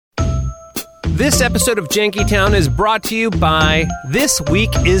This episode of Jankytown is brought to you by This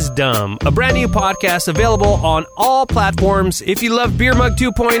Week is Dumb, a brand new podcast available on all platforms. If you love Beer Mug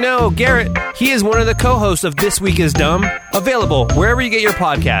 2.0, Garrett, he is one of the co-hosts of This Week is Dumb, available wherever you get your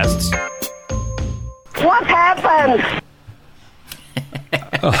podcasts. What happened?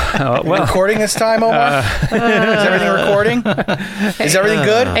 Recording this time, Omar? Is everything recording? Is everything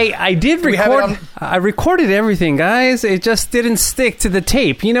good? Hey, I did record. I recorded everything, guys. It just didn't stick to the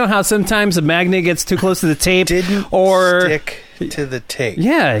tape. You know how sometimes a magnet gets too close to the tape? Stick to the tape.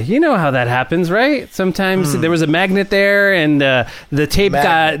 Yeah, you know how that happens, right? Sometimes there was a magnet there, and the tape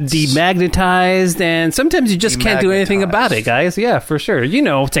got demagnetized, and sometimes you just can't do anything about it, guys. Yeah, for sure. You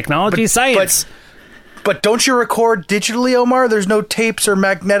know, technology, science. But don't you record digitally, Omar? There's no tapes or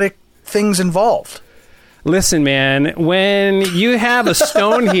magnetic things involved. Listen, man, when you have a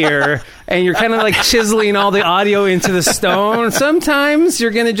stone here and you're kind of like chiseling all the audio into the stone, sometimes you're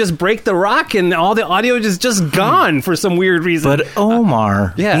going to just break the rock and all the audio is just gone for some weird reason. But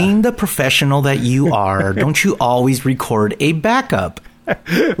Omar, being the professional that you are, don't you always record a backup?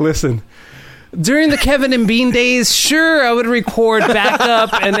 Listen. During the Kevin and Bean days, sure, I would record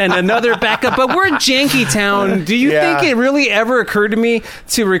backup and another backup, but we're in Jankytown. Do you think it really ever occurred to me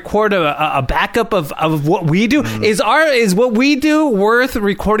to record a backup of what we do? Is what we do worth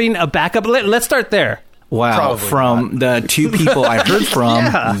recording a backup? Let's start there. Wow, Probably from the two people I heard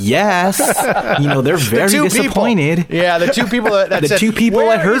from, yes. You know, they're very disappointed. Yeah, the two people that the said, two people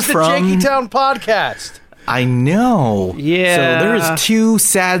I heard from. Where is the Jankytown podcast? I know. Yeah. So there's two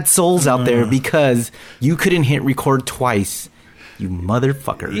sad souls out there because you couldn't hit record twice. You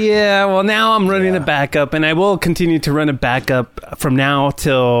motherfucker. Yeah, well, now I'm running a backup, and I will continue to run a backup from now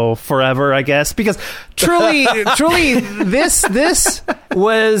till forever, I guess, because truly, this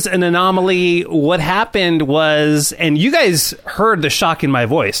was an anomaly. What happened was, and you guys heard the shock in my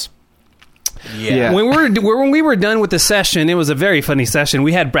voice. Yeah. When we were done with the session, it was a very funny session.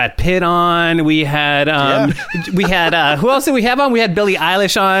 We had Brad Pitt on. We had who else did we have on? We had Billie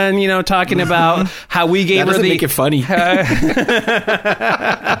Eilish on. You know, talking about how we gave her the make it funny.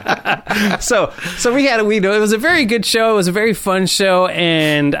 So it was a very good show. It was a very fun show,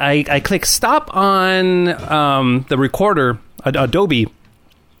 and I click stop on the recorder, Adobe,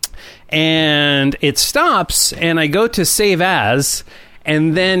 and it stops, and I go to save as.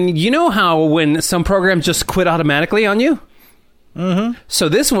 And then, you know how when some programs just quit automatically on you? Mm-hmm. So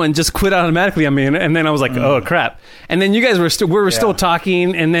this one just quit automatically on me, and then I was like, oh, crap. And then you guys were still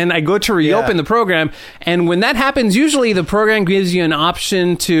talking, and then I go to reopen the program, and when that happens, usually the program gives you an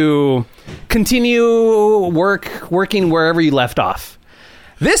option to continue working wherever you left off.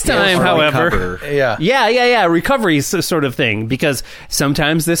 This time, however, recovery sort of thing, because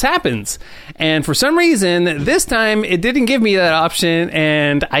sometimes this happens. And for some reason, this time, it didn't give me that option,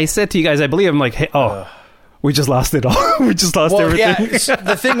 and I said to you guys, I believe, I'm like, hey, we just lost it all. We just lost everything. Yeah,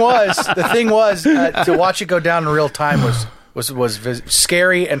 the thing was, to watch it go down in real time was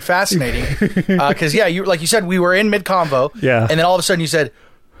scary and fascinating, because, you like you said, we were in mid-convo, and then all of a sudden you said,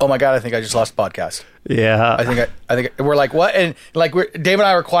 oh my God, I think I just lost the podcast. Yeah. I think we're like, what? And like Dave and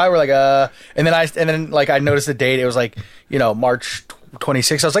I were quiet. We're like, and then I noticed the date. It was like, March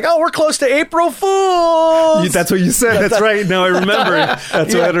 26th. I was like, oh, we're close to April Fools. That's what you said. That's right. Now I remember it.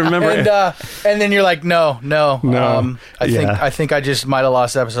 That's what I remember. And then you're like, no. I think I just might have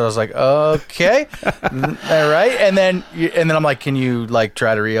lost the episode. I was like, okay, all right. And then I'm like, can you like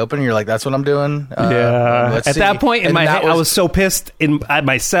try to reopen? And you're like, that's what I'm doing. At that point in my head, I was so pissed at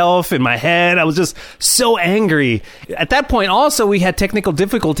myself, in my head. I was just so angry. At that point, also, we had technical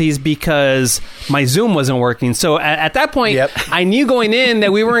difficulties because my Zoom wasn't working. So at that point, I knew going in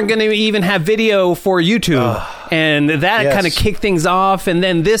that we weren't going to even have video for YouTube. And that kind of kicked things off. And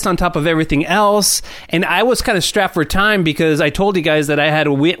then this on top of everything else. And I was kind of strapped for time because I told you guys that I had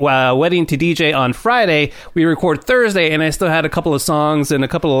a wedding to DJ on Friday. We record Thursday, and I still had a couple of songs and a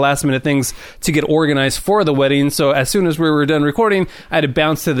couple of last minute things to get organized for the wedding. So as soon as we were done recording, I had to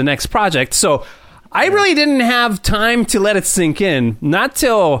bounce to the next project. So I really didn't have time to let it sink in. Not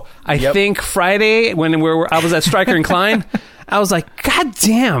till I think Friday when I was at Stryker and Klein. I was like, God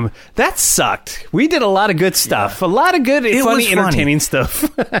damn, that sucked. We did a lot of good stuff. A lot of good, funny, entertaining stuff.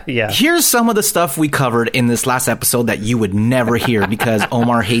 Here's some of the stuff we covered in this last episode that you would never hear because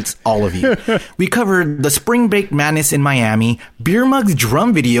Omar hates all of you. We covered the Spring Break Madness in Miami, Beer Mug's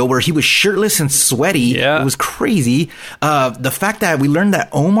drum video where he was shirtless and sweaty. It was crazy. The fact that we learned that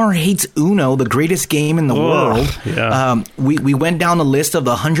Omar hates Uno, the greatest game in the world. We went down a list of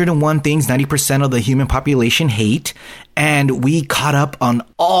the 101 things 90% of the human population hate. And we caught up on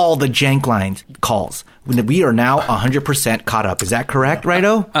all the jank line calls. We are now 100% caught up. Is that correct,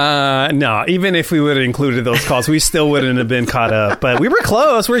 Righto? No. Even if we would have included those calls, we still wouldn't have been caught up. But we were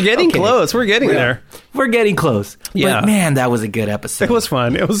close. We're getting close. We're getting there. We're getting close. Yeah. But man, that was a good episode. It was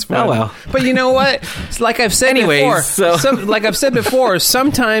fun. Oh, well. But you know what? Like I've said before,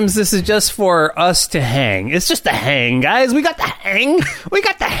 sometimes this is just for us to hang. It's just to hang, guys. We got to hang. We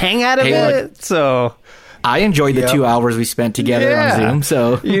got to hang out of it. So... I enjoyed the 2 hours we spent together on Zoom.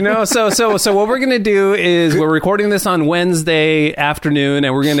 So so what we're gonna do is we're recording this on Wednesday afternoon,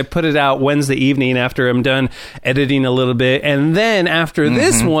 and we're gonna put it out Wednesday evening after I'm done editing a little bit, and then after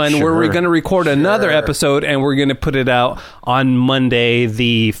this one, we're gonna record another episode, and we're gonna put it out on Monday,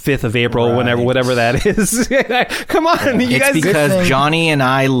 the 5th of April, whatever that is. Come on, you guys. It's because Johnny and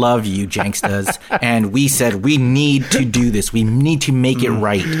I love you, Jankstas, and we said we need to do this. We need to make it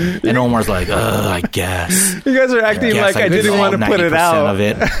right. And Omar's like, I guess. You guys are acting like I didn't want to put it out. Of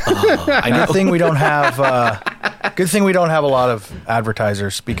it. Good thing we don't have. Good thing we don't have a lot of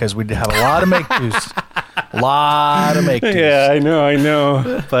advertisers because we'd have a lot of make-dos. Yeah, I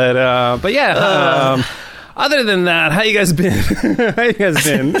know. But yeah. Other than that, how you guys been?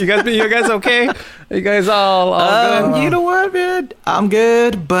 You guys okay? Are you guys all good? You know what, man? I'm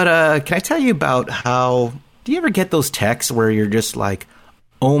good. But can I tell you about how? Do you ever get those texts where you're just like,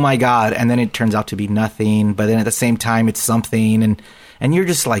 oh my God, and then it turns out to be nothing, but then at the same time it's something, and you're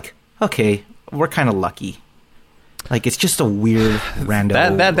just like, okay, we're kind of lucky. Like, it's just a weird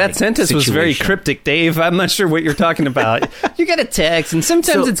random that sentence situation. Was very cryptic, Dave. I'm not sure what you're talking about. You get a text, and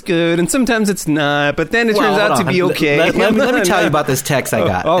sometimes it's good, and sometimes it's not, but then it turns out to be okay. Let me tell you about this text I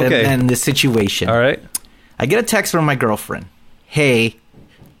got and this situation. All right. I get a text from my girlfriend. Hey,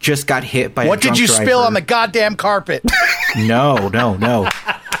 just got hit by a drunk driver. What did you spill on the goddamn carpet? No.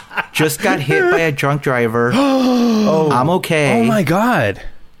 Just got hit by a drunk driver. I'm okay. Oh, my God.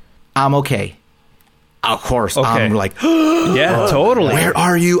 I'm okay. Of course. Okay. I'm like, yeah, totally. Where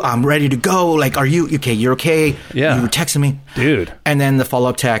are you? I'm ready to go. Like, are you okay? You're okay? Yeah. You were texting me. Dude. And then the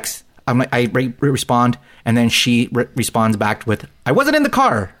follow-up text, I'm like, I respond, and then she responds back with, I wasn't in the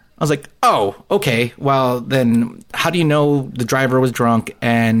car. I was like, oh, okay. Well, then how do you know the driver was drunk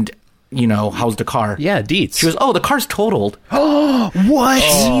and, you know, how's the car? Yeah, deets. She goes, oh, the car's totaled. Oh,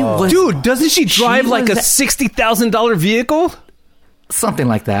 what? Dude, doesn't she drive like a $60,000 vehicle? Something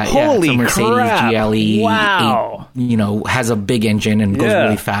like that. Holy it's a Mercedes crap. GLE. Wow. Has a big engine and goes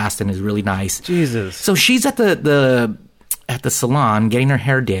really fast and is really nice. Jesus. So she's at the salon getting her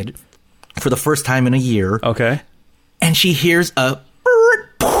hair did for the first time in a year. Okay. And she hears a...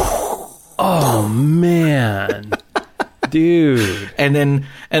 Oh, man. Dude. And then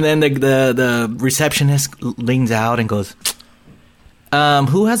the receptionist leans out and goes,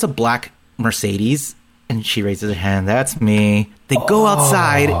 who has a black Mercedes? And she raises her hand. That's me. They go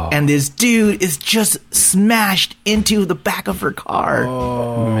outside, and this dude is just smashed into the back of her car.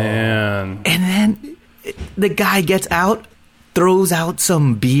 Oh, man. And then the guy gets out, throws out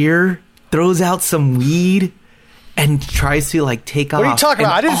some beer, throws out some weed, and tries to, like, take off. What are you talking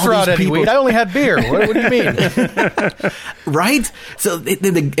about? I didn't throw out any weed. I only had beer. What do you mean? Right? So,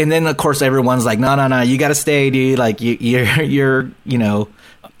 and then, of course, everyone's like, no, you got to stay, dude. Like, you're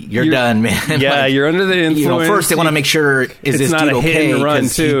done, man. Yeah, like, you're under the influence. First, they want to make sure is this not dude a okay? Hit and run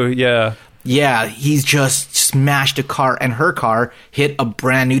too. Yeah, he's just smashed a car, and her car hit a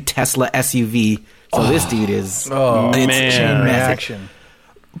brand new Tesla SUV. So this dude is man, reaction.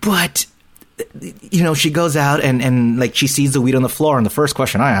 But she goes out and like she sees the weed on the floor, and the first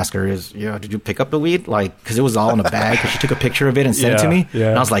question I ask her is, did you pick up the weed? Like, because it was all in a bag. Because she took a picture of it and sent it to me,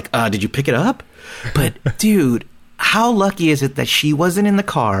 and I was like, did you pick it up? But dude. How lucky is it that she wasn't in the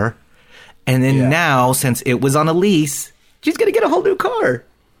car, and then now, since it was on a lease, she's going to get a whole new car,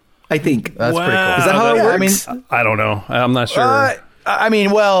 I think. That's pretty cool. Is that how it works? I mean, I don't know. I'm not sure.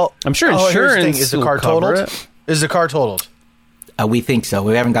 I'm sure insurance is the car totaled? Is the car totaled? We think so.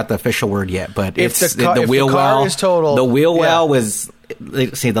 We haven't got the official word yet, but if the wheel well is totaled, the wheel well was,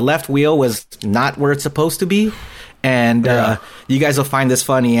 the left wheel was not where it's supposed to be. And you guys will find this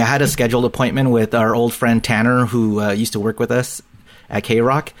funny. I had a scheduled appointment with our old friend Tanner, who used to work with us at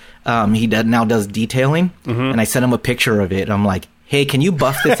K-Rock. He now does detailing, and I sent him a picture of it. I'm like, hey, can you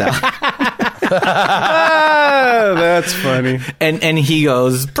buff this out? That's funny. And he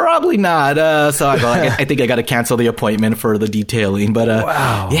goes, probably not. So I go, I think I got to cancel the appointment for the detailing. But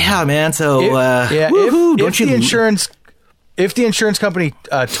wow. Yeah, man. So if the insurance company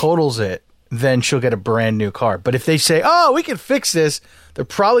totals it, then she'll get a brand new car. But if they say, we can fix this, they're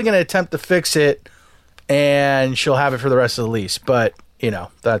probably going to attempt to fix it, and she'll have it for the rest of the lease. But,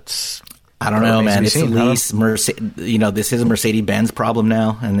 that's... I don't know, man. It's at least this is a Mercedes-Benz problem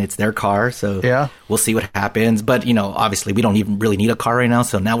now, and it's their car. So we'll see what happens. But, obviously we don't even really need a car right now.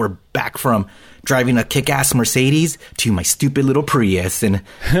 So now we're back from driving a kick-ass Mercedes to my stupid little Prius. And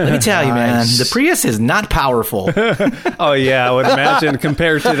let me tell you, man, the Prius is not powerful. Oh, yeah, I would imagine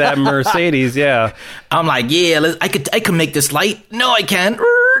compared to that Mercedes, yeah. I'm like, I could make this light. No, I can't.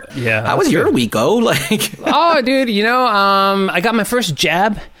 Yeah. How was your week, Like, oh, dude, I got my first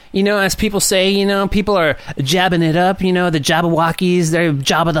jab. As people say, people are jabbing it up. The Jabberwockies, they're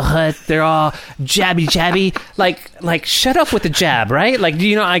Jabba the Hutt. They're all jabby. Like, shut up with the jab, right? Like,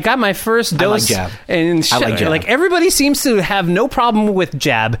 I got my first dose. I like jab. And jab. Like, everybody seems to have no problem with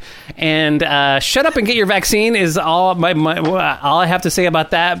jab. And shut up and get your vaccine is all all I have to say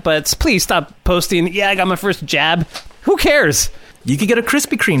about that. But please stop posting, I got my first jab. Who cares? You could get a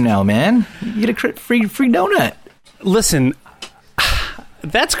Krispy Kreme now, man. You get a free donut. Listen,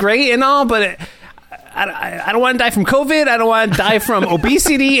 that's great and all, but I don't want to die from COVID. I don't want to die from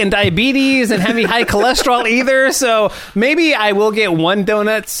obesity and diabetes and having high cholesterol either. So maybe I will get one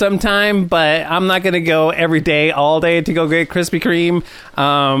donut sometime, but I'm not going to go every day, all day to go get Krispy Kreme.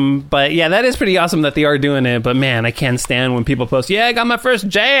 But yeah, that is pretty awesome that they are doing it. But man, I can't stand when people post, I got my first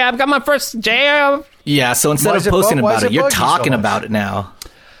jab. Yeah, so instead of posting about it, you're talking about it now.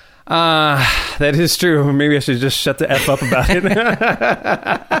 That is true. Maybe I should just shut the F up about it.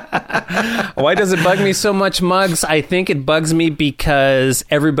 Why does it bug me so much, Muggs? I think it bugs me because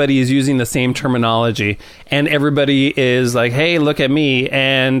everybody is using the same terminology and everybody is like, hey, look at me,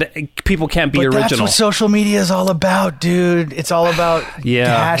 and people can't be original. That's what social media is all about, dude. It's all about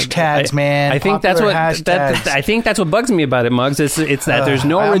hashtags, man. I think that's what I think that's what bugs me about it, Muggs. It's that there's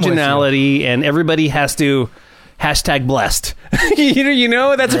no originality and everybody has to hashtag blessed.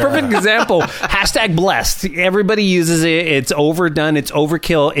 That's a perfect example. Hashtag blessed. Everybody uses it. It's overdone. It's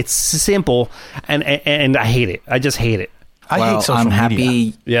overkill. It's simple. And I hate it. I just hate it. I hate social media.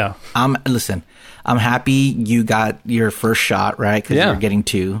 Happy. Yeah. Listen, I'm happy you got your first shot, right? Because you're getting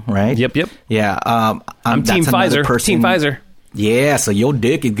 2, right? Yep. Yeah. I'm Team Pfizer. Team Pfizer. Yeah, so your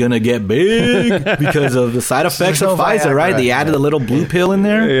dick is going to get big because of the side effects of Pfizer, right? They added a little blue pill in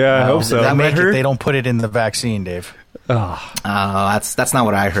there. Yeah, I hope so. They don't put it in the vaccine, Dave. That's not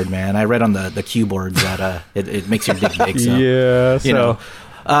what I heard, man. I read on the Q boards that it makes your dick big. So, yeah, so.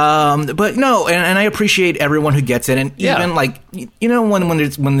 But no, and I appreciate everyone who gets it, and even when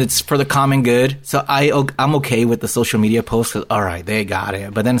it's for the common good. So I'm okay with the social media posts. All right, they got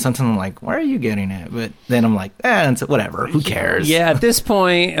it. But then sometimes I'm like, why are you getting it? But then I'm like, it's whatever. Who cares? Yeah, at this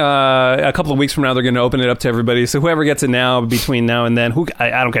point, a couple of weeks from now, they're going to open it up to everybody. So whoever gets it now, between now and then,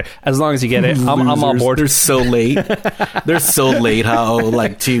 I don't care. As long as you get it, I'm on board. They're so late. They're so late. How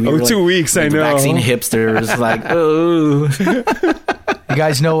 2 weeks? I know. Vaccine hipsters You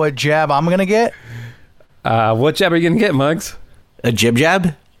guys know what jab I'm going to get? What jab are you going to get, Muggs? A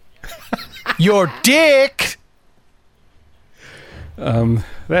jib-jab? Your dick!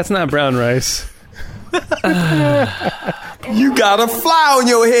 That's not brown rice. You got a fly on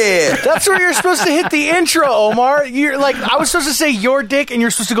your head. That's where you're supposed to hit the intro, Omar. You're like, I was supposed to say your dick, and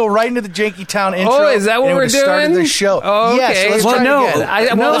you're supposed to go right into the Janky Town intro. Oh, is that what we're doing? Started the show. Oh, okay. Yes, let's try it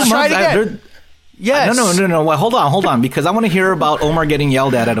again. Let's try it again. Yes. No. Well, hold on, because I want to hear about Omar getting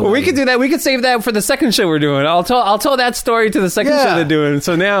yelled at a wedding. We could do that. We could save that for the second show we're doing. I'll tell that story to the second show they're doing.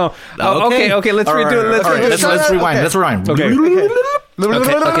 So now, okay. Let's redo it. Let's rewind. Okay. Let's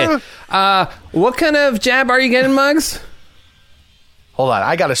rewind. Okay. What kind of jab are you getting, Muggs? Hold on,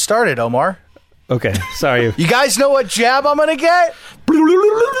 I got to start it, Omar. Okay, sorry. You guys know what jab I'm gonna get?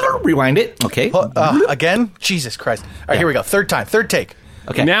 Rewind it. Okay. Again? Jesus Christ! All right, here we go. Third take.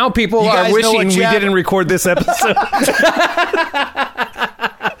 Okay. Now people are wishing we didn't record this episode.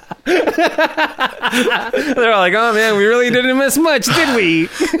 They're all like, oh man, we really didn't miss much, did we?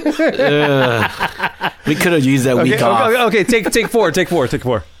 We could have used that week off. Okay, take four.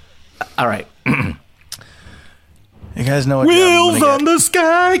 All right. You guys know what wheels on the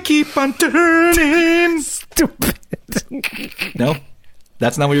sky keep on turning. Stupid. No?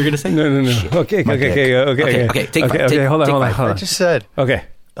 That's not what you're going to say? No. Okay. Take hold on. I just said. Okay.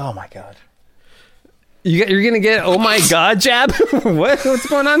 Oh, my God. You're going to get, oh, my God, jab? What's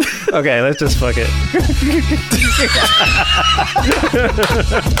going on? Okay, let's just fuck it.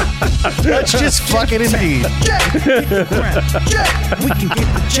 Let's just fuck it indeed. We can get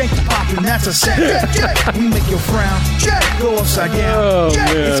the janky poppin', that's a set. We make your frown go upside down. Oh, It's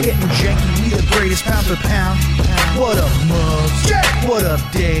man. getting janky, we the greatest pound for pound. What up, Muggs? What up,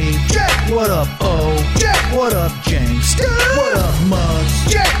 Dave? What up, O? What up, James? What up,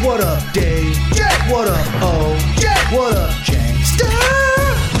 Muggs? What up, Dave? What up, O? What up, James?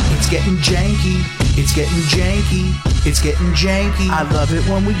 It's getting janky. It's getting janky. It's getting janky. I love it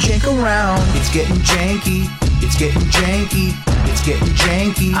when we jank around. It's getting janky. It's getting janky. It's getting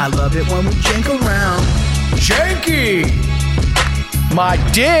janky. I love it when we jank around. Janky! My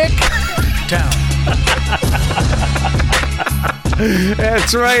dick town.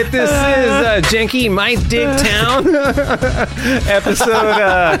 That's right. This is Janky My Dick Town,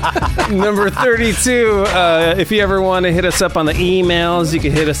 episode number 32. If you ever want to hit us up on the emails, you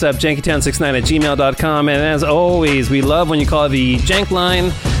can hit us up jankytown69@gmail.com. And as always, we love when you call the Jank line.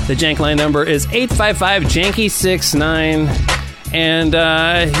 The Jank line number is 855-JANKY69. And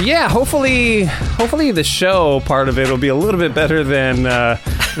hopefully the show part of it will be a little bit better than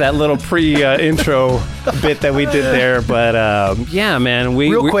that little pre-intro bit that we did there. But man,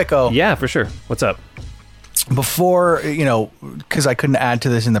 real quick, yeah, for sure. What's up? Before, because I couldn't add to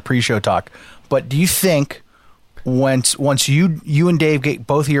this in the pre-show talk, but do you think once you and Dave get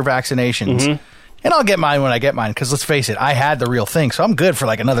both of your vaccinations, and I'll get mine when I get mine, because let's face it, I had the real thing, so I'm good for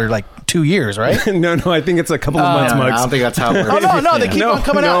another 2 years, right? No, I think it's a couple of months, Mugs. I don't think that's how it works. No, they keep on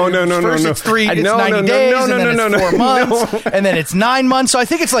coming out. First it's 90 days, and then it's 4 months, and then it's 9 months, so I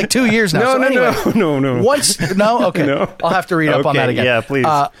think it's 2 years now. No. Okay. No. I'll have to read up on that again. Yeah, please.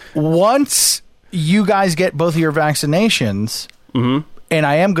 Once you guys get both of your vaccinations, and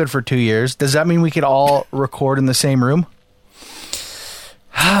I am good for 2 years, does that mean we could all record in the same room?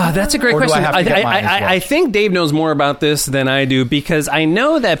 That's a great question. I think Dave knows more about this than I do, because I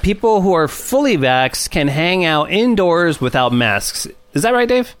know that people who are fully vaxxed can hang out indoors without masks. Is that right,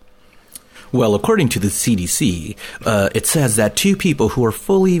 Dave? Well, according to the CDC, it says that two people who are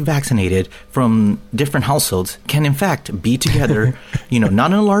fully vaccinated from different households can, in fact, be together,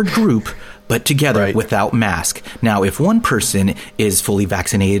 not in a large group, but together without mask. Now, if one person is fully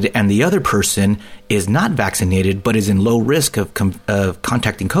vaccinated and the other person is not vaccinated but is in low risk of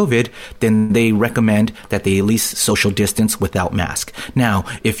contacting COVID, then they recommend that they at least social distance without mask. Now,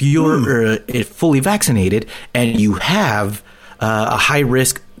 if you're fully vaccinated and you have a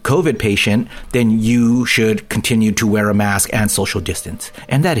high-risk COVID patient, then you should continue to wear a mask and social distance.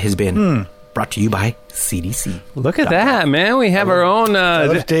 And that has been brought to you by CDC. Look at that, man. We have our own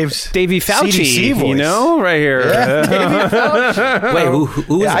Davey Fauci, CDC voice. Right here. Yeah, Davey Fauci. Wait,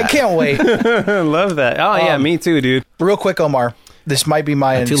 who is that? I can't wait. Love that. Oh, yeah, me too, dude. Real quick, Omar. This might be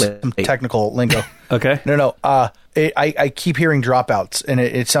my technical lingo. Okay. No. I keep hearing dropouts, and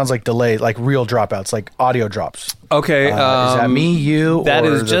it sounds like delay, like real dropouts, like audio drops. Okay. Is that me, you, that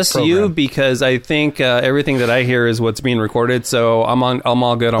or is just program? You, because I think everything that I hear is what's being recorded, so I'm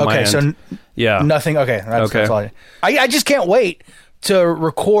all good on my end. Okay, so nothing. Okay, that's all. I just can't wait to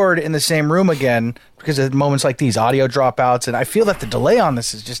record in the same room again, because at moments like these, audio dropouts, and I feel that the delay on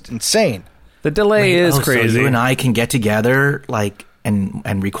this is just insane. The delay is crazy. So you and I can get together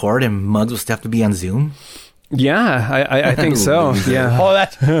and record, and Muggs will still have to be on Zoom? Yeah, I think so. Yeah.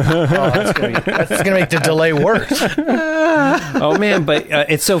 That's gonna make the delay worse. Oh man, but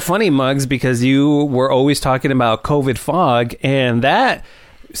it's so funny, Muggs, because you were always talking about COVID fog, and that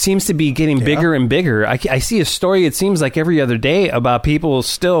seems to be getting bigger and bigger. I see a story, it seems like every other day, about people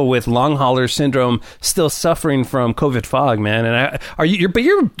still with long hauler syndrome still suffering from COVID fog, man. And but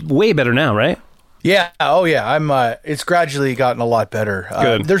you're way better now, right? Yeah. Oh yeah. I'm it's gradually gotten a lot better.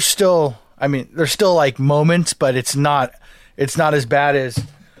 Good. There's still moments, but it's not as bad as,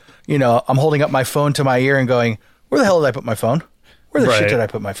 I'm holding up my phone to my ear and going, where the hell did I put my phone? Where the shit did I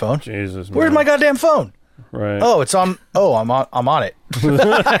put my phone? Jesus, man. Where's my goddamn phone? Right. Oh, it's on. Oh, I'm on it.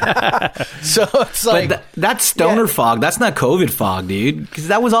 So it's like, but that's stoner fog. That's not COVID fog, dude. Because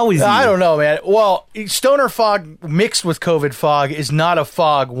that was always. I don't know, man. Well, stoner fog mixed with COVID fog is not a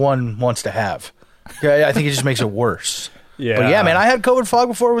fog one wants to have. I think it just makes it worse. Yeah. But yeah, man, I had COVID fog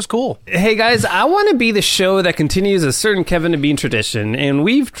before it was cool. Hey, guys, I want to be the show that continues a certain Kevin and Bean tradition. And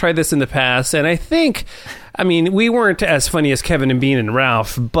we've tried this in the past. And I think, we weren't as funny as Kevin and Bean and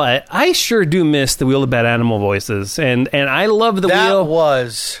Ralph, but I sure do miss the Wheel of Bad Animal voices. And I love the wheel. That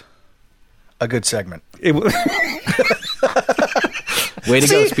was a good segment. Way to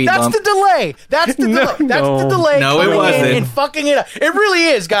go, Speed Bump. That's the delay. That's the delay. No, it wasn't. And fucking it up. It really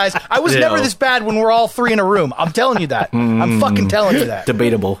is, guys. I was never this bad when we're all three in a room. I'm telling you that. I'm fucking telling you that.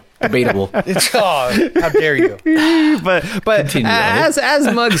 Debatable. How dare you? But continue, as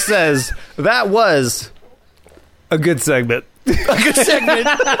Mugg says, that was a good segment. A good segment.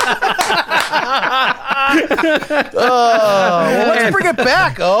 Let's bring it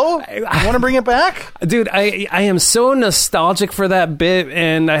back. You want to bring it back? Dude, I am so nostalgic for that bit,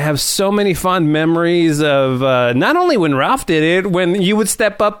 and I have so many fond memories of not only when Ralph did it, when you would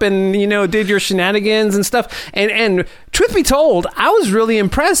step up and did your shenanigans and stuff, and truth be told, I was really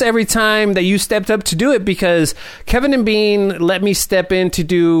impressed every time that you stepped up to do it, because Kevin and Bean let me step in to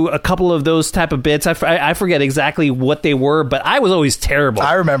do a couple of those type of bits. I forget exactly what they were, but I was always terrible.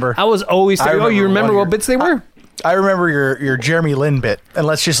 I remember. I was always terrible. You remember what bits they were? I remember your Jeremy Lin bit, and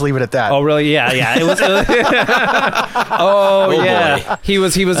let's just leave it at that. Oh, really? Yeah. It was. Yeah. Boy. He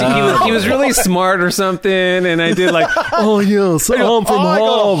was really smart or something, and I did like, oh yes, I'm from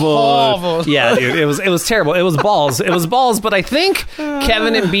Harvard. Yeah, dude, it was terrible. It was balls. But I think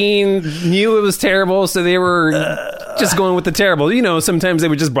Kevin and Bean knew it was terrible, so they were just going with the terrible. You know, sometimes they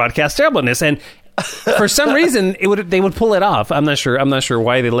would just broadcast terribleness, and for some reason they would pull it off. I'm not sure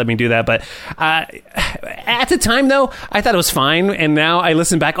why they let me do that, but at the time though, I thought it was fine, and now I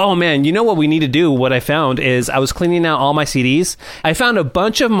listen back, oh man, you know what we need to do? What I found is I was cleaning out all my CDs. I found a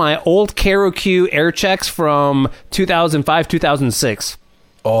bunch of my old KROQ air checks from 2005, 2006.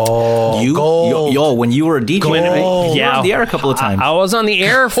 Oh, yo, when you were a DJ, right? You were on the air a couple of times. I was on the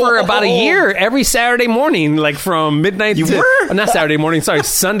air for about a year, every Saturday morning, like from midnight not Saturday morning, sorry,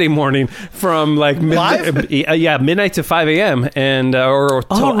 Sunday morning, from like midnight to 5 a.m. and wherever.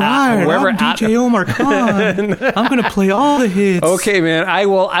 I'm DJ Omar Khan. I'm gonna play all the hits. Okay, man.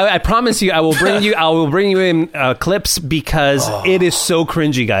 I promise you, I will bring you in clips, because it is so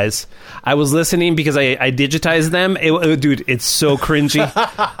cringy, guys. I was listening because I digitized them. Dude, it's so cringy.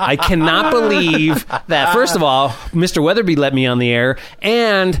 I cannot believe that, first of all, Mr. Weatherby let me on the air,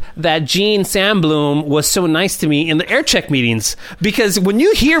 and that Gene Sandblum was so nice to me in the air check meetings. Because when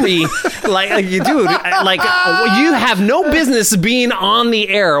you hear me, like you have no business being on the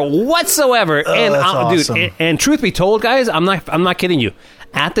air whatsoever. And awesome. And truth be told, guys, I'm not kidding you.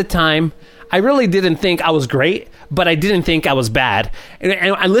 At the time, I really didn't think I was great, but I didn't think I was bad.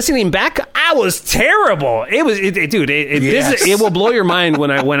 And listening back, I was terrible. It will blow your mind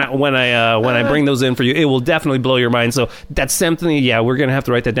when I bring those in for you. It will definitely blow your mind. So that's something. Yeah, we're gonna have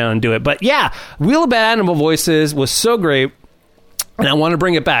to write that down and do it. But yeah, Wheel of Bad Animal Voices was so great, and I want to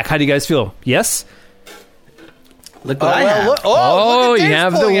bring it back. How do you guys feel? Yes. Look what I have. Look at you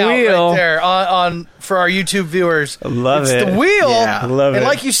have the wheel right there on for our YouTube viewers. I love it. It's the wheel. Yeah. I love it. And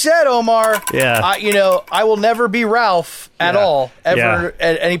like you said, Omar, I will never be Ralph at all, ever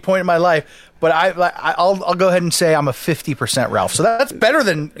at any point in my life. But I'll go ahead and say I'm a 50% Ralph. So that's better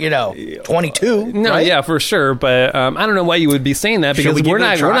than 22. No, right? Yeah, for sure. But I don't know why you would be saying that, because we're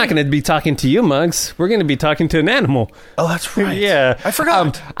not going to be talking to you, Muggs. We're going to be talking to an animal. Oh, that's right. Yeah, I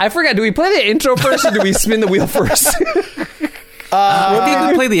forgot. Do we play the intro first, or do we spin the wheel first? I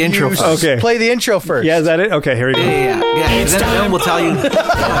think we play the intro first. Okay. Play the intro first. Yeah, is that it? Okay, here we go. Yeah. Then we'll tell you. Wheel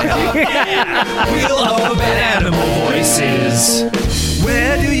of Bad Animal Voices.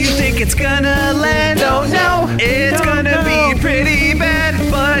 Where do you think it's gonna land? Don't know. It's gonna be pretty bad,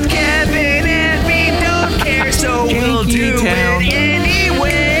 but Kevin and me don't care, so we'll do it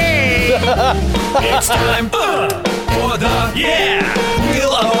anyway. It's time for the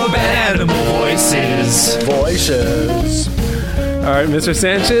Wheel of Bad Animal Voices. All right, Mr.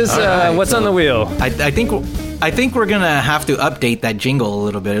 Sanchez, what's on the wheel? I think we're gonna have to update that jingle a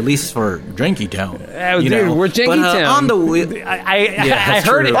little bit, at least for Janky Town. Dude, we're Janky Town. On the wheel, I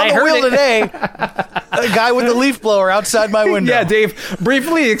heard it. On the wheel today, a guy with a leaf blower outside my window. Yeah, Dave,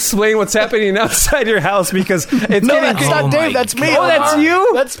 briefly explain what's happening outside your house, because it's that's not Dave. That's me. Oh, that's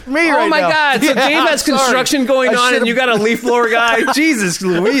you? That's me right now. Oh my God! So Dave has construction going on, and you got a leaf blower guy. Jesus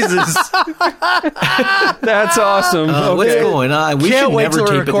Louises! That's awesome. What's going on? We should never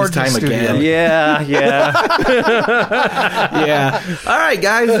tape it this time again. Yeah. Yeah. All right,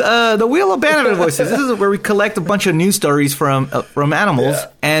 guys. The Wheel of Bad Animal Voices. This is where we collect a bunch of news stories from animals,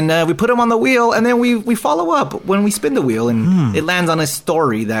 and we put them on the wheel, and then we follow up when we spin the wheel, and it lands on a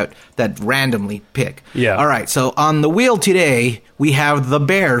story that randomly pick. Yeah. All right. So on the wheel today, we have the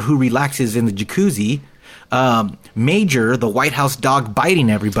bear who relaxes in the jacuzzi. Major, the White House dog, biting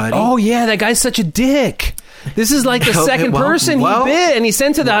everybody. Oh yeah, that guy's such a dick. This is like the second person he bit, and he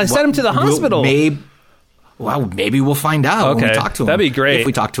sent him to the hospital. Maybe we'll find out when we talk to him. That'd be great if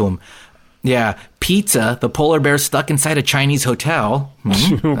we talk to him. Yeah, Pizza, the polar bear stuck inside a Chinese hotel.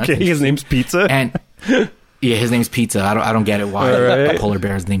 Okay, his name's Pizza, and his name's Pizza. I don't get it why a polar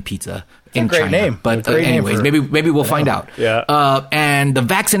bear is named Pizza in China. Name. But anyways, maybe we'll find out. Yeah. And the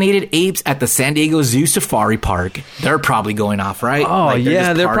vaccinated apes at the San Diego Zoo Safari Park, they're probably going off, right? Oh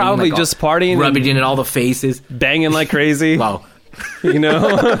they're probably just partying, rubbing it in all the faces, banging like crazy. Wow.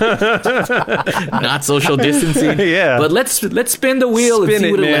 Not social distancing. Yeah. But let's spin the wheel and see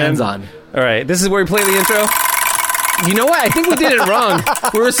what it lands on. All right, this is where we play the intro. You know what? I think we did it wrong.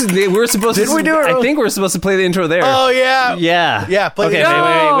 We were supposed to. Did we do it wrong? I think we're supposed to play the intro there. Oh, yeah. Yeah. Play okay, the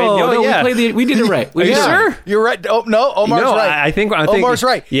intro. wait. We did it right. Are you sure? You're right. Oh, no, Omar's right. I think Omar's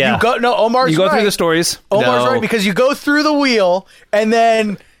right. Yeah. Omar's You go right. through the stories. Omar's right because you go through the wheel and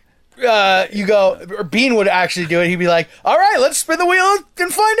then you go. Or Bean would actually do it. He'd be like, "All right, let's spin the wheel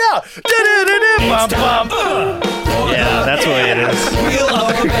and find out." Yeah, that's what it is.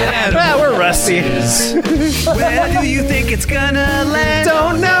 We're rusty. Where do you think it's gonna land?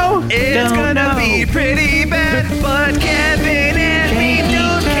 Don't know. It's gonna be pretty bad, but Kevin and me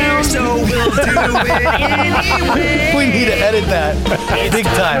don't care, so we'll do it anyway. We need to edit that big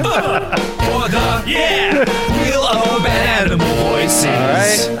time. For the Wheel of Animal Voices. All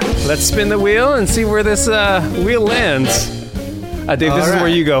right, let's spin the wheel and see where this wheel lands. Dave, this is where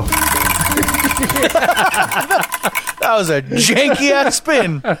you go. That was a janky ass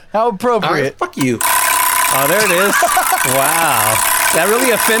spin. How appropriate. Fuck you. Oh, there it is. Wow. That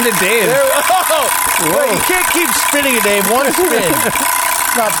really offended Dave. Wait, you can't keep spinning it, Dave. One spin.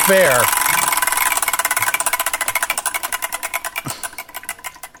 It's not fair.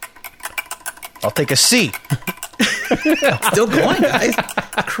 I'll take a C. Still going, guys.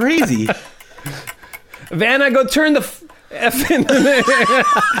 Crazy. Vanna, go turn the F in.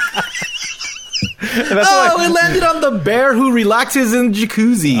 It landed on the bear who relaxes in the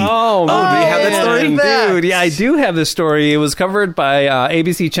jacuzzi. Oh, do you have that story? Dude, yeah, I do have this story. It was covered by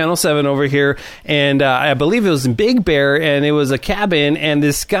ABC Channel 7 over here, and I believe it was in Big Bear, and it was a cabin, and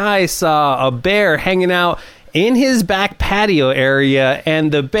this guy saw a bear hanging out in his back patio area,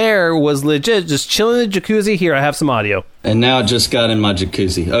 and the bear was legit just chilling in the jacuzzi. Here, I have some audio. And now it just got in my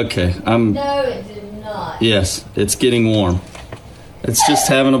jacuzzi. Okay, No, it did not. Yes, it's getting warm. It's just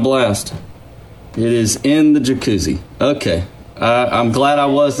having a blast. It is in the jacuzzi. Okay, I'm glad I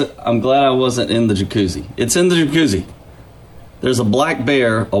wasn't in the jacuzzi. It's in the jacuzzi. There's a black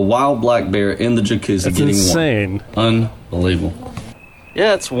bear, a wild black bear, in the jacuzzi. That's getting insane. Warm. Unbelievable.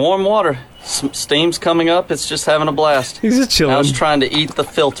 Yeah, it's warm water. Steam's coming up. It's just having a blast. He's just chilling. I was trying to eat the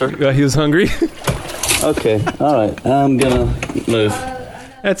filter. He was hungry. Okay, all right. I'm gonna move.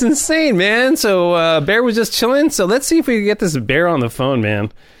 That's insane, man. So Bear was just chilling. So let's see if we can get this bear on the phone,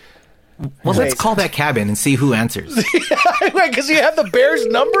 man. Well, let's call that cabin and see who answers. Wait, because you have the bear's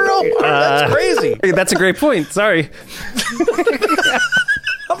number? Oh, that's crazy. That's a great point. Sorry.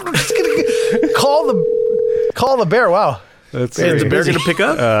 I'm just gonna call the bear. Wow. That's Is the bear going to pick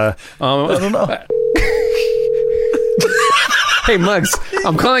up? I don't know. Hey, Muggs,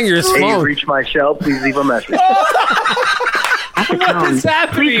 I'm calling your Please phone. reach my cell. Please leave a message. What is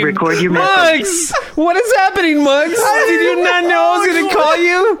happening? Please record your message. Muggs! What is happening, Muggs? Did you not know I was going to call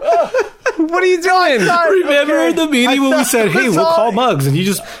you? What are you doing? Remember the meeting when we said, "Hey, we'll call Muggs," and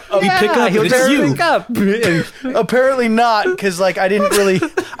you pick up. He'll And just it's you. pick up. Apparently not, because I didn't really.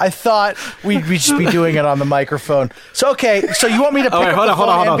 I thought we'd just be doing it on the microphone. So so you want me to pick up the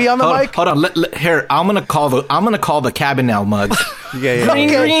phone and be on the mic? Hold on. Here, I'm gonna call the cabin now, Muggs. Green.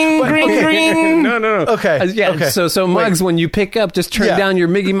 No. Okay. Okay. So Muggs, when you pick up, just turn down your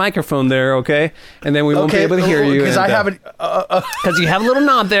Miggy microphone there, okay? And then we won't be able to hear you. Because I haven't. Because you have a little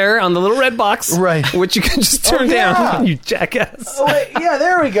knob there on the little red box, right? Which you can just turn down. You jackass. Oh, wait, yeah,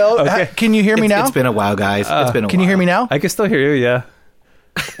 there we go. Okay. Can you hear me now? It's been a while, guys. It's been a while. Can you hear me now? I can still hear you. Yeah.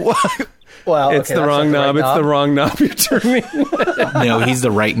 Well, it's the wrong knob. It's the wrong knob you're turning. No, he's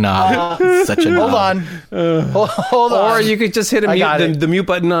the right knob. Such a knob. Hold on. Or you could just hit the mute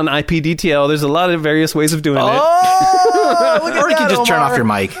button on IPDTL. There's a lot of various ways of doing it. Look at Or you can just turn Omar. off your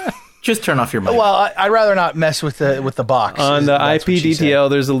mic. Just turn off your mic. Well, I'd rather not mess with the box. On the IPDTL,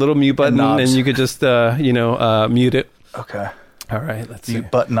 there's a little mute button, and you could just mute it. Okay. All right, let's see.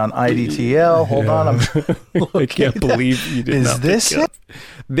 Mute button on IDTL. Hold on. I can't believe you did not. Is this it?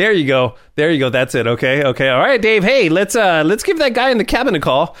 There you go. That's it. Okay. All right, Dave. Hey, let's give that guy in the cabin a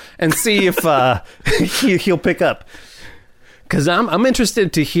call and see if he'll pick up. Because I'm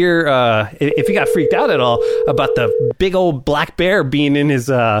interested to hear if he got freaked out at all about the big old black bear being in his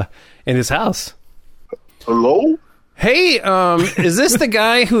house. Hello? Hey, is this the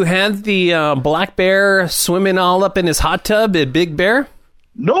guy who had the black bear swimming all up in his hot tub at Big Bear?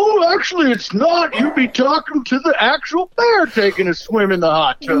 No, actually, it's not. You'd be talking to the actual bear taking a swim in the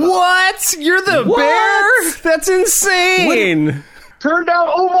hot tub. What? You're the bear? That's insane. Turned out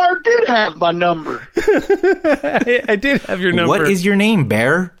Omar did have my number. I did have your number. What is your name,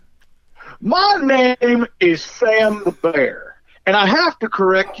 Bear? My name is Sam the Bear. And I have to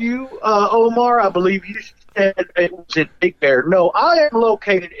correct you, Omar. I believe you said it was in Big Bear. No, I am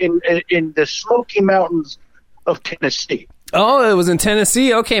located in the Smoky Mountains of Tennessee. Oh, it was in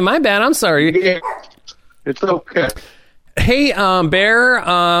Tennessee? Okay, my bad. I'm sorry. Yeah. It's okay. Hey, Bear.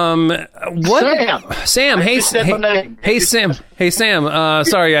 What? Sam. Hey, Sam. Hey, Sam.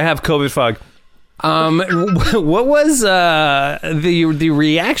 Sorry, I have COVID fog. What was the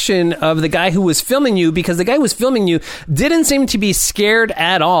reaction of the guy who was filming you? Because the guy who was filming you didn't seem to be scared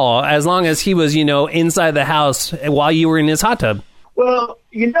at all, as long as he was, inside the house while you were in his hot tub. Well,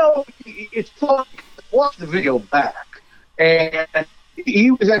 it's funny. Watch the video back, and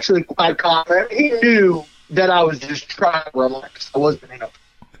he was actually quite calm. He knew that I was just trying to relax. I wasn't in a.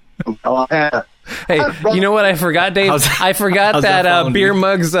 Hey, you know what I forgot, Dave? I forgot that Beer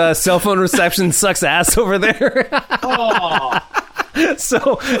Mug's cell phone reception sucks ass over there.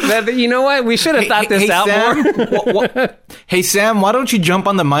 So, you know what? We should have thought this out Sam, more. Hey, Sam, why don't you jump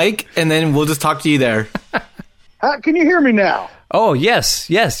on the mic and then we'll just talk to you there? Can you hear me now? Oh, yes.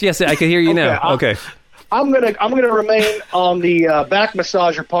 I can hear you now. Okay. I'm gonna remain on the back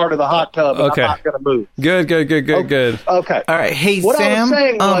massager part of the hot tub. And okay. I'm not gonna move. Good. Okay. All right. Hey, what Sam. What I was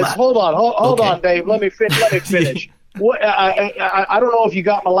saying was, hold on, Dave. Let me finish. What I don't know if you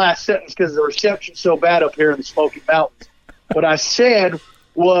got my last sentence because the reception's so bad up here in the Smoky Mountains. What I said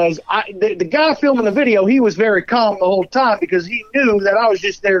was, the guy filming the video, he was very calm the whole time because he knew that I was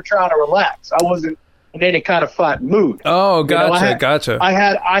just there trying to relax. I wasn't in any kind of fight mood. Oh, gotcha. I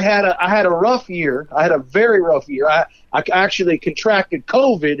had a rough year. I had a very rough year. I actually contracted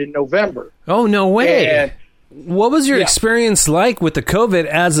COVID in November. Oh, no way. And, what was your experience like with the COVID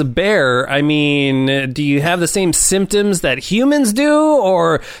as a bear? I mean, do you have the same symptoms that humans do,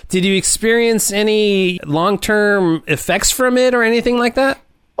 or did you experience any long-term effects from it or anything like that?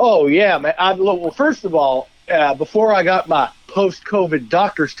 Oh, yeah, man. Well, first of all, before I got my post-COVID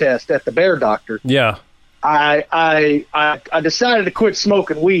doctor's test at the Bear Doctor, I decided to quit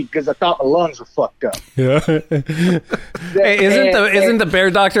smoking weed because I thought my lungs were fucked up. Yeah. Hey, isn't the Bear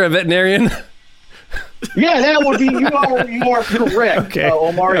Doctor a veterinarian? Yeah, that would be. You are correct. Okay.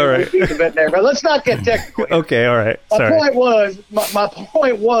 Omar, all right. would be the veterinarian. But let's not get technical. Okay, all right. My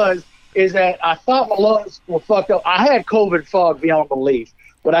point was is that I thought my lungs were fucked up. I had COVID fog beyond belief,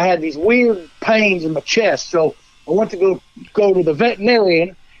 but I had these weird pains in my chest. So I went to go to the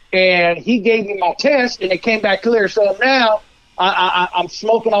veterinarian, and he gave me my test, and it came back clear. So now I'm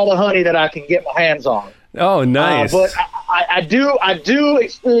smoking all the honey that I can get my hands on. Oh, nice. But I do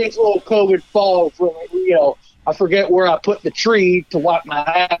experience a little COVID fog from, I forget where I put the tree to wipe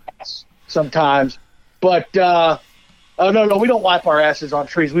my ass sometimes. But no, we don't wipe our asses on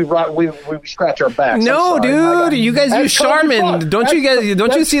trees. We scratch our backs. No, dude, you guys use Charmin. Don't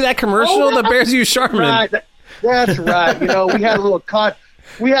you see that commercial? The bears use Charmin. Right, that's right. We had a little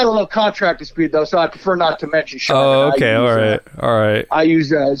contract dispute though, so I prefer not to mention Charmin. Oh, okay, all right. I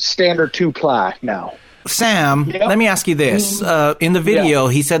use a standard 2-ply now. Sam, let me ask you this. In the video,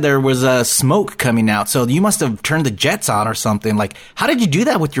 he said there was smoke coming out, so you must have turned the jets on or something. Like, how did you do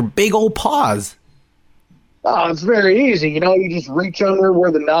that with your big old paws? Oh, it's very easy. You just reach under where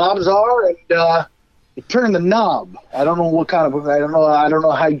the knobs are and you turn the knob. I don't know I don't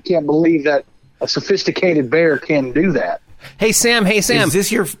know how you can't believe that a sophisticated bear can do that. Hey, Sam. Is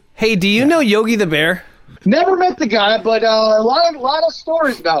this your... Hey, do you know Yogi the Bear? Never met the guy, but a lot of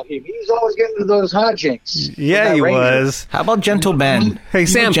stories about him. He was always getting to those hijinks. Yeah, he was. How about Gentle Ben? Hey,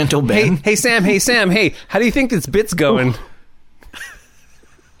 Sam. Gentle Ben. Hey, Sam. Hey, how do you think this bit's going?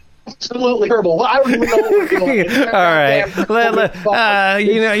 Absolutely terrible. Well, I don't even know what we're doing. All right.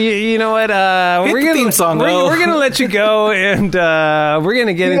 You know what? We're gonna let you go, and we're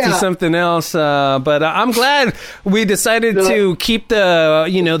gonna get into something else. But I'm glad we decided to keep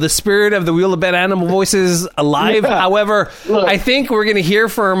the spirit of the Wheel of Bad Animal Voices alive. Yeah. However, I think we're gonna hear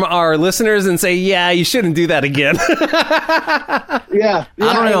from our listeners and say, yeah, you shouldn't do that again. Yeah.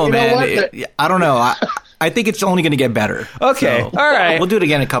 I don't know, man. I don't know. I think it's only going to get better. Okay, so, all right. We'll do it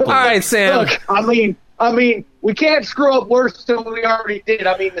again in a couple of days. All right, Sam. Look, I mean, we can't screw up worse than we already did.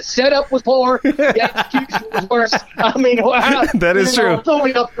 I mean, the setup was poor. The execution was worse. I mean, that is true. It's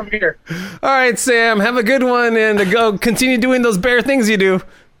only up from here. All right, Sam. Have a good one, and go continue doing those bear things you do.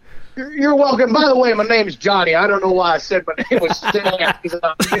 You're welcome. By the way, my name is Johnny. I don't know why I said my name was Sam.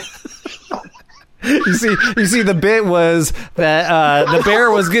 You see, the bit was that the bear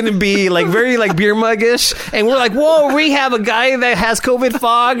was going to be very beer muggish, and we're like, whoa, we have a guy that has COVID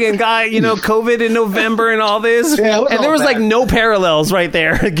fog and COVID in November and all this, and there was no parallels right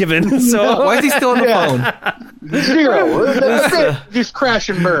there given. So why is he still on the phone? Zero. Just crash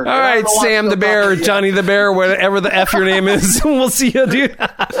and burn. All right, Sam the Bear, or Johnny the Bear, whatever the F your name is. We'll see you, dude.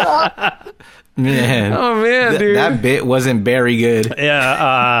 Man. Oh, man, dude. That bit wasn't very good.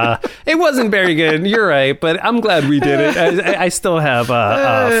 Yeah, it wasn't very good. You're right, but I'm glad we did it. I still have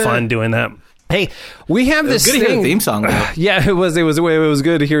fun doing that. Hey, we have this good to hear the theme song, though. Yeah, it was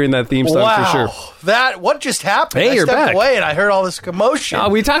good hearing that theme song for sure. What just happened? Hey, I you're stepped back. away and I heard all this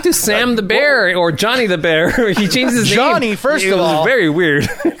commotion. We talked to Sam the Bear, or Johnny the Bear. He changed his name. Johnny, first of all. It was very weird.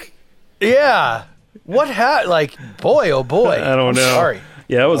 Yeah. What happened? Like, boy, oh boy. I don't know. Sorry.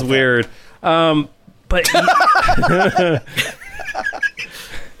 Yeah, it was weird. But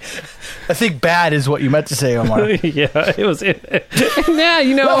I think bad is what you meant to say, Omar. Yeah, it was. Yeah,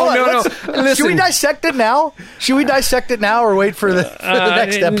 no. Listen. Should we dissect it now? Or wait for the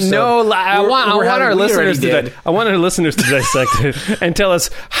next episode? No, I want our listeners to dissect it and tell us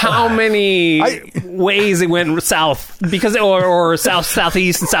how many ways it went south, because or south,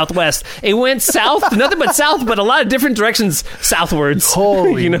 southeast, and southwest. It went south, nothing but south, but a lot of different directions southwards.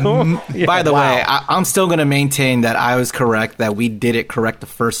 Holy, Yeah. By the way, I'm still going to maintain that I was correct, that we did it correct the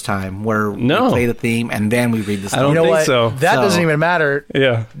first time, where we play the theme and then we read the story. I don't think so. That doesn't even matter.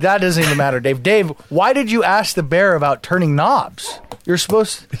 Yeah. That doesn't even matter, Dave. Dave, why did you ask the bear about turning knobs? You're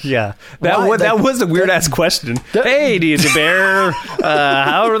supposed to... Yeah. That was a weird-ass question. Hey, the bear,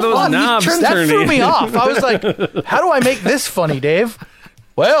 how are those knobs turning? That threw me off. I was like, how do I make this funny, Dave?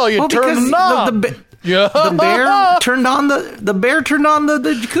 Well, you turn the knob. The bear turned on the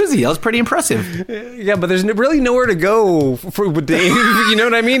jacuzzi. That was pretty impressive. Yeah, but there's really nowhere to go with Dave. You know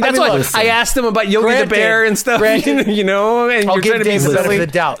what I mean? That's why I asked him about Yogi the Bear and stuff. And I'll you're give trying to Dave be the benefit silly. of the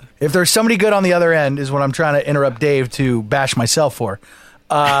doubt. If there's somebody good on the other end, is what I'm trying to interrupt Dave to bash myself for.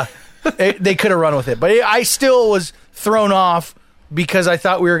 They could have run with it, but I still was thrown off because I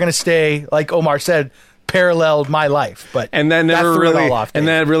thought we were going to stay, like Omar said, paralleled my life, but and that never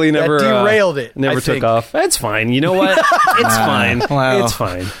derailed it. Never took off. That's fine. You know what? It's fine. Well, it's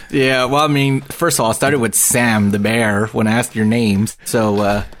fine. Yeah. Well, I mean, first of all, I started with Sam the Bear when I asked your names,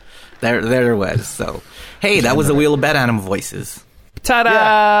 so there was. So hey, that was the Wheel of Bad Animal Voices.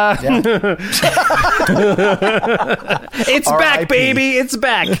 Ta-da! Yeah. It's back, baby. It's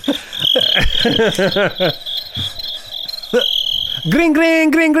back. Gring,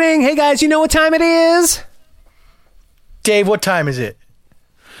 gring, gring, gring. Hey, guys, you know what time it is? Dave, what time is it?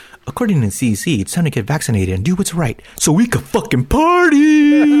 According to CDC, it's time to get vaccinated and do what's right so we can fucking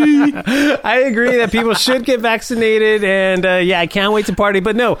party. I agree that people should get vaccinated, and I can't wait to party.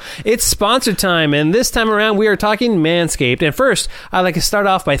 But no, it's sponsor time, and this time around we are talking Manscaped. And first, I'd like to start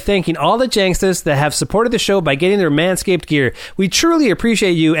off by thanking all the janksters that have supported the show by getting their Manscaped gear. We truly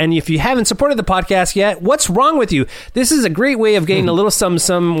appreciate you, and if you haven't supported the podcast yet, what's wrong with you? This is a great way of getting a little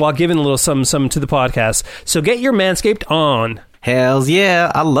something while giving a little something to the podcast. So get your Manscaped on. Hells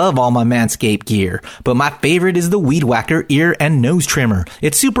yeah, I love all my Manscaped gear, but my favorite is the Weed Whacker ear and nose trimmer.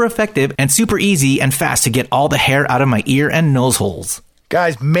 It's super effective and super easy and fast to get all the hair out of my ear and nose holes.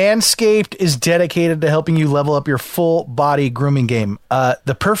 Guys, Manscaped is dedicated to helping you level up your full body grooming game.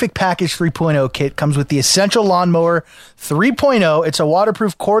 The Perfect Package 3.0 kit comes with the Essential Lawnmower 3.0. It's a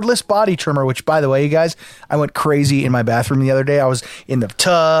waterproof cordless body trimmer, which, by the way, you guys, I went crazy in my bathroom the other day. I was in the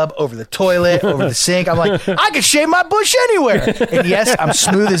tub, over the toilet, over the sink. I'm like, I could shave my bush anywhere. And yes, I'm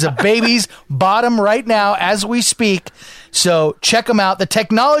smooth as a baby's bottom right now as we speak. So check them out. The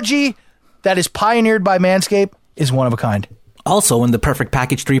technology that is pioneered by Manscaped is one of a kind. Also, in the Perfect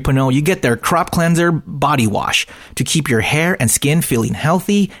Package 3.0, you get their Crop Cleanser Body Wash to keep your hair and skin feeling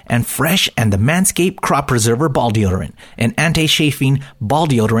healthy and fresh, and the Manscaped Crop Preserver Ball Deodorant, an anti-chafing ball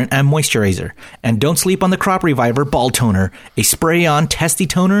deodorant and moisturizer. And don't sleep on the Crop Reviver Ball Toner, a spray-on testy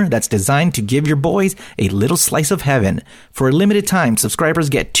toner that's designed to give your boys a little slice of heaven. For a limited time, subscribers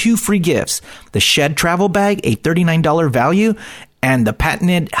get 2 free gifts: the Shed Travel Bag, a $39 value, and the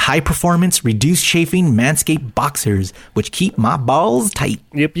patented high-performance, reduced-chafing Manscaped Boxers, which keep my balls tight.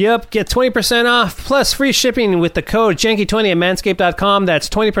 Yep. Get 20% off, plus free shipping with the code Janky20 at Manscaped.com. That's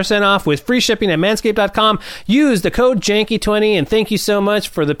 20% off with free shipping at Manscaped.com. Use the code Janky20, and thank you so much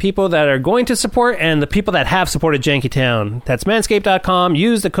for the people that are going to support and the people that have supported Jankytown. That's Manscaped.com.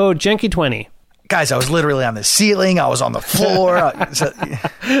 Use the code Janky20. Guys, I was literally on the ceiling. I was on the floor.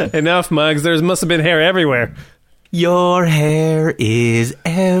 Enough, Muggs. There must have been hair everywhere. Your hair is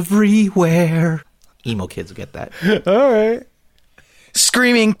everywhere. Emo kids will get that. All right.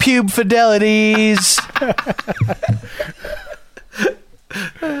 Screaming pube fidelities.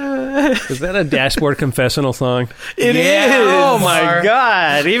 Is that a Dashboard Confessional song? It is. Oh, my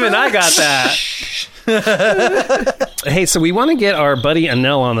God. Even I got that. Hey, so we want to get our buddy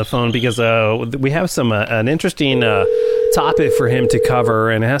Anel on the phone because we have an interesting topic for him to cover,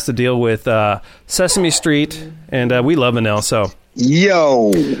 and it has to deal with Sesame Street, and we love Anel. So,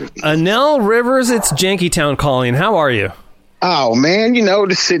 yo, Anel Rivers, it's Jankytown calling. How are you? Oh, man,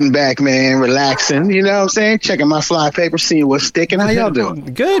 just sitting back, man, relaxing, you know what I'm saying? Checking my slide paper, seeing what's sticking. How y'all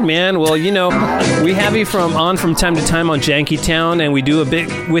doing? Good, man. Well, we have you from time to time on Jankytown, and we do a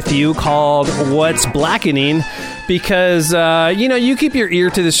bit with you called What's Blackening, because, you keep your ear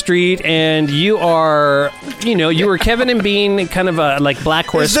to the street, and you are, you were Kevin and Bean, kind of a, black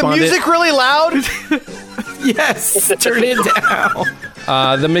correspondent. Is the music really loud? Yes, turn it down.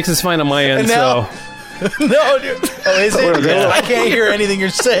 The mix is fine on my end, so... No, dude. Oh, is it? Yeah. I can't hear anything you're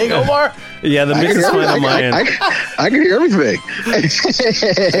saying, Omar. Yeah, the mix is fine on my end. I can hear everything.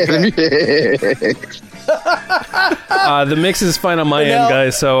 The mix is fine on my end,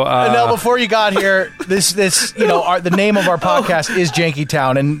 guys. So, now, before you got here, this, the name of our podcast is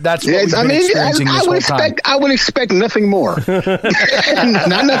Jankytown, and that's what we've been experiencing this whole time. I would expect nothing more. Not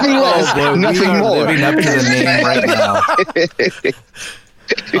nothing less. Boy, nothing more. Living up to the name right now.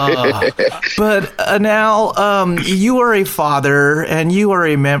 But now, you are a father, and you are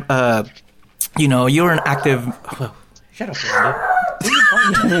you're an active. Shut up,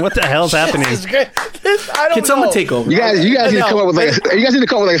 Randy. What the hell's happening? Can someone take over? You guys need to come up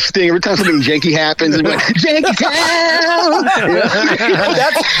with a sting every time something janky happens. And be like, Jankytown.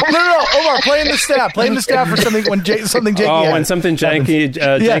 No, Omar, play in the staff for something when something janky. Oh, when something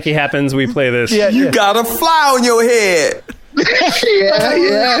janky happens, we play this. Yeah, you got a fly on your head.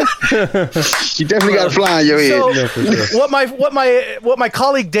 Yeah. You definitely got a fly on your head. So, what my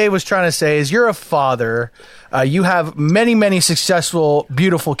colleague Dave was trying to say is, you're a father. You have many, many successful,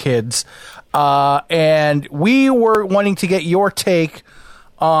 beautiful kids, and we were wanting to get your take.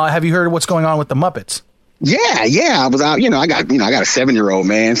 Have you heard of what's going on with the Muppets? Yeah. I was out. I got a 7-year-old,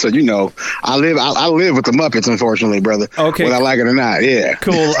 man. So I live with the Muppets, unfortunately, brother. Okay, whether I like it or not. Yeah.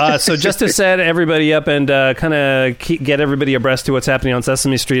 Cool. So just to set everybody up and kind of get everybody abreast to what's happening on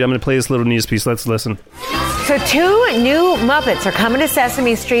Sesame Street, I'm going to play this little news piece. Let's listen. So 2 new Muppets are coming to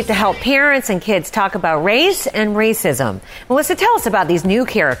Sesame Street to help parents and kids talk about race and racism. Melissa, tell us about these new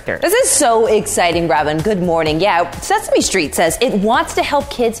characters. This is so exciting, Robin. Good morning. Yeah, Sesame Street says it wants to help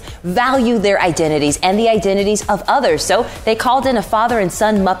kids value their identities and the identities of others. So they called in a father and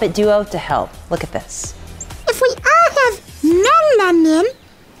son Muppet duo to help. Look at this. If we all have melanin,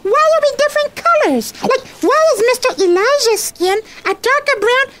 why are we different colors? Like, why is Mr. Elijah's skin a darker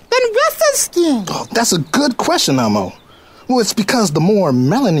brown than Russell's skin? Oh, that's a good question, Elmo. Well, it's because the more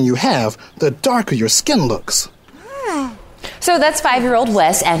melanin you have, the darker your skin looks. So that's 5-year-old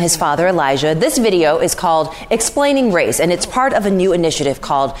Wes and his father Elijah. This video is called Explaining Race, and it's part of a new initiative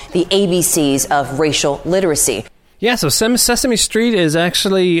called the ABCs of Racial Literacy. Yeah, so Sesame Street is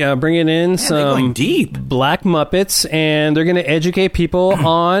actually bringing in some black Muppets, and they're going to educate people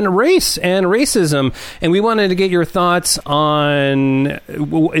on race and racism. And we wanted to get your thoughts on,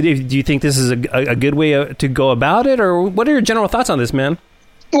 do you think this is a good way to go about it, or what are your general thoughts on this, man?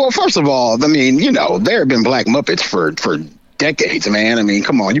 Well, first of all, I mean, there have been black Muppets for decades, man. I mean,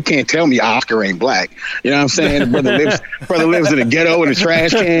 come on, you can't tell me Oscar ain't black. You know what I'm saying? The brother lives in a ghetto in a trash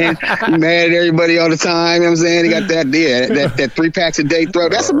can. He mad at everybody all the time. You know what I'm saying? He got that 3 packs a day throw.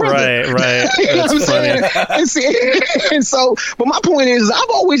 That's a brother. Right. You know what I'm saying? And so, but my point is, I've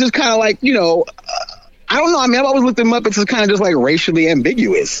always just kind of I don't know. I mean, I've always looked at Muppets as kind of just racially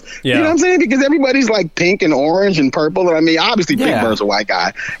ambiguous. Yeah. You know what I'm saying? Because everybody's pink and orange and purple. And I mean, obviously Big Bird's a white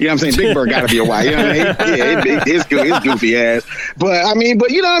guy. You know what I'm saying? Big Bird got to be a white. You know what I mean? His goofy ass. But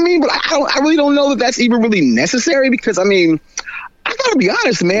you know what I mean? But I really don't know that that's even really necessary, because I mean, I gotta be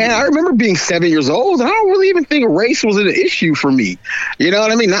honest, man. I remember being 7 years old, and I don't really even think race was an issue for me. You know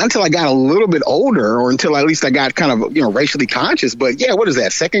what I mean? Not until I got a little bit older, or until at least I got kind of racially conscious. But yeah, what is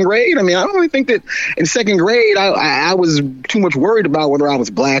that, 2nd grade? I mean, I don't really think that in 2nd grade I was too much worried about whether I was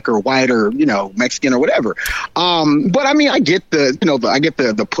black or white or Mexican or whatever. But I mean, I get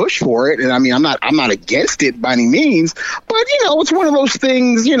the push for it, and I mean, I'm not against it by any means. But it's one of those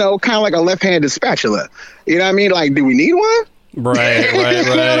things, kind of like a left-handed spatula. You know what I mean? Like, do we need one? Right. You know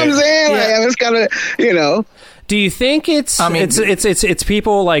what I'm saying? Yeah. It's kind of, Do you think it's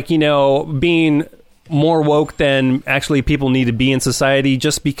people being more woke than actually people need to be in society,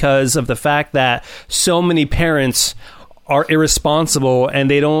 just because of the fact that so many parents are irresponsible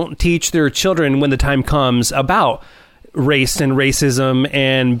and they don't teach their children when the time comes about race and racism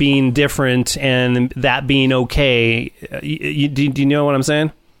and being different and that being okay? Do you know what I'm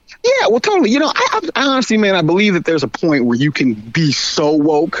saying? Yeah, well, totally. I honestly, man, I believe that there's a point where you can be so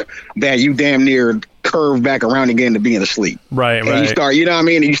woke that you damn near curve back around again to being asleep. Right. And you start, you know what I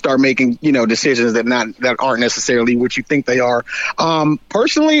mean? And you start making, decisions that aren't necessarily what you think they are.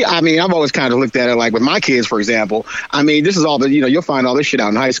 Personally, I mean, I've always kind of looked at it like with my kids, for example. I mean, this is all you'll find all this shit out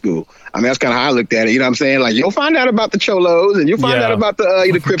in high school. I mean, that's kind of how I looked at it. You know what I'm saying? Like, you'll find out about the Cholos and you'll find out about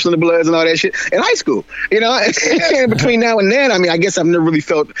the Crips and the Bloods and all that shit in high school. And between now and then, I mean, I guess I've never really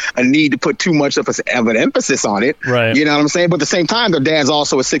felt a need to put too much of an emphasis on it. Right. You know what I'm saying? But at the same time, their dad's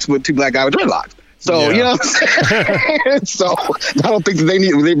also a 6'2" black guy with dreadlocks. So, you know what I'm saying? So I don't think that they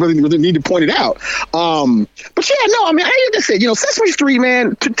really need to point it out. But yeah, no, I mean, I hate to say, Sesame Street,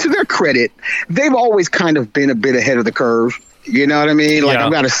 man, to their credit, they've always kind of been a bit ahead of the curve. You know what I mean? Like, I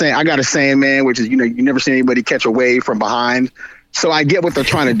got a saying, man, which is, you never see anybody catch a wave from behind. So I get what they're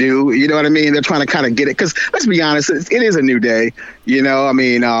trying to do. You know what I mean? They're trying to kind of get it. Because let's be honest, it is a new day. I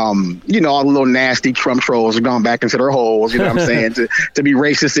mean, all the little nasty Trump trolls have gone back into their holes, you know what I'm saying, to be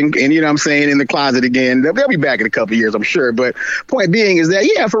racist and you know what I'm saying, in the closet again. They'll be back in a couple of years, I'm sure. But point being is that,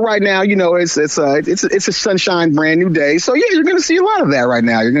 yeah, for right now, it's a sunshine, brand new day. So, yeah, you're going to see a lot of that right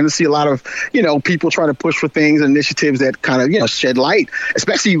now. You're going to see a lot of, people trying to push for things, initiatives that kind of, shed light,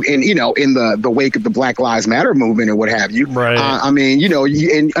 especially in the wake of the Black Lives Matter movement and what have you. Right. I mean,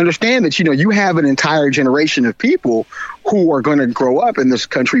 and understand that, you have an entire generation of people who are going to grow up in this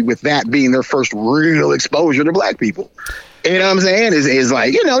country with that being their first real exposure to black people. You know what I'm saying? Is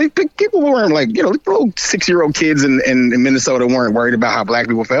like, people weren't like, little 6-year-old kids in Minnesota weren't worried about how black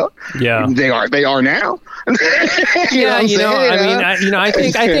people felt. Yeah. They are now. I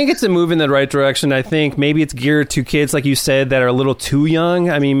think it's a move in the right direction. I think maybe it's geared to kids, like you said, that are a little too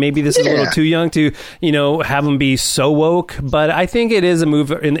young. I mean, maybe this is a little too young to, have them be so woke, but I think it is a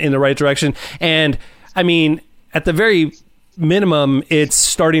move in the right direction. And I mean, at the very minimum, it's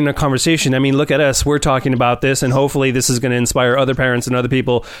starting a conversation. I mean, look at us. We're talking about this, and hopefully this is going to inspire other parents and other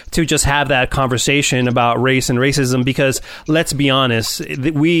people to just have that conversation about race and racism, because let's be honest,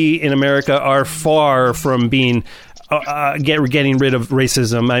 we in America are far from being getting rid of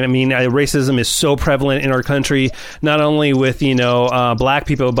racism. I mean, racism is so prevalent in our country, not only with, black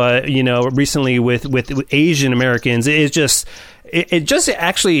people, but, recently with Asian Americans. It just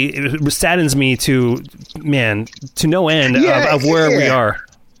actually saddens me to no end of where we are.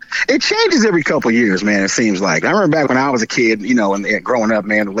 It changes every couple of years, man, it seems like. I remember back when I was a kid, and growing up,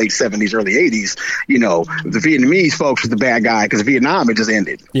 man, the late 70s, early 80s, the Vietnamese folks was the bad guy because Vietnam had just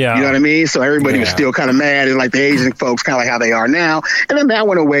ended. Yeah. You know what I mean? So everybody was still kind of mad, and like the Asian folks kind of like how they are now. And then that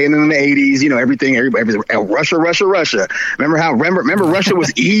went away. And then in the 80s, everything Russia. Remember Russia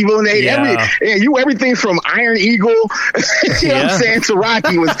was evil in the 80s? Everything from Iron Eagle, you know what I'm saying, to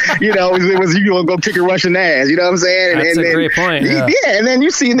Rocky was, it was you going to go kick a Russian ass, you know what I'm saying? That's a great point. Yeah, and then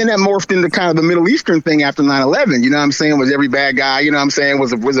you see, and then that morphed into kind of the Middle Eastern thing after 9/11. You know what I'm saying? Was every bad guy, you know what I'm saying,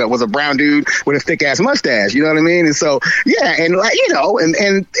 was a brown dude with a thick ass mustache. You know what I mean? And so, yeah, and like,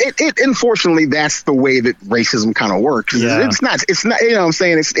 and it unfortunately that's the way that racism kind of works. Yeah. It's not, you know what I'm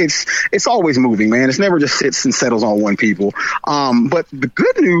saying? It's always moving, man. It's never just sits and settles on one people. But the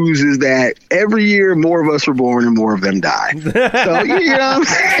good news is that every year more of us are born and more of them die. So, you know what I'm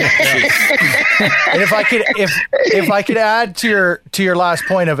saying? And if I could add to your last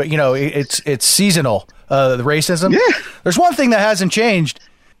point of it, it's seasonal, the racism. Yeah. There's one thing that hasn't changed,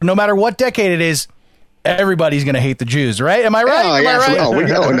 no matter what decade it is. Everybody's going to hate the Jews, right? Am I right? Oh, yeah. Right? Oh, we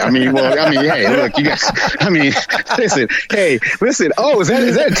know. Hey, look, you guys. Listen. Oh, is that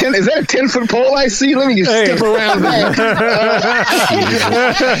a 10-foot pole I see? Let me just step around that.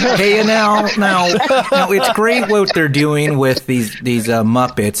 Hey, now, it's great what they're doing with these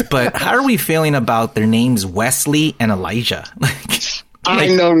Muppets, but how are we feeling about their names, Wesley and Elijah? I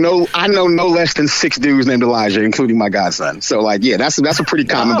know no less than 6 dudes named Elijah, including my godson. So, like, yeah, that's a pretty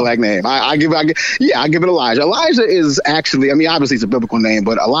common black name. I give it Elijah. Elijah is actually, I mean, obviously it's a biblical name,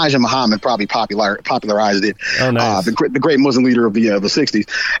 but Elijah Muhammad probably popularized it. Oh, nice. The great Muslim leader of the 60s.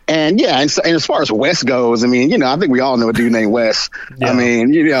 And yeah, and as far as Wes goes, I mean, I think we all know a dude named Wes. Yeah. I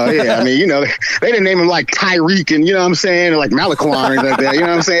mean, they didn't name him like Tyreek and, you know what I'm saying, or like Malaquan or anything like that. You know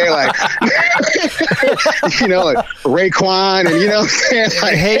what I'm saying? Like, like Raekwon and, you know what I'm saying?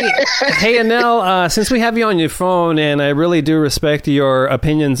 Hey, Anel, since we have you on your phone, and I really do respect your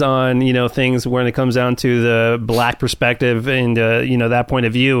opinions on, things when it comes down to the black perspective and, that point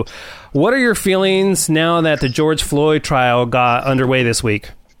of view, what are your feelings now that the George Floyd trial got underway this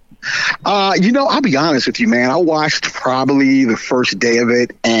week? I'll be honest with you, man. I watched probably the first day of it,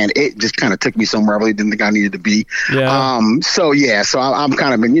 and it just kind of took me somewhere I really didn't think I needed to be. Yeah. So I'm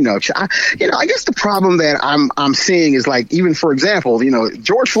kind of been, I guess the problem that I'm seeing is, like, even for example,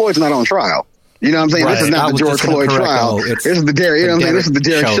 George Floyd's not on trial. You know what I'm saying? Right. This is not the George Floyd trial. This is the Derek. You know what I'm saying? This is the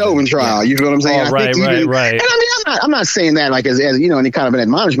Derek Chauvin trial. You know what I'm saying? Oh, right. And I mean, I'm not saying that like as you know any kind of an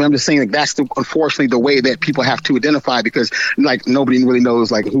admonishment. I'm just saying like that's unfortunately the way that people have to identify because like nobody really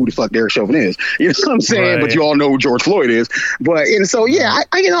knows like who the fuck Derek Chauvin is. You know what I'm saying? Right. But you all know who George Floyd is. But and so yeah,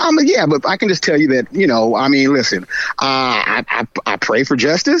 but I can just tell you that I mean, listen, I pray for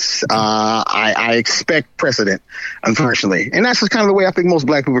justice. I expect precedent, unfortunately, and that's just kind of the way I think most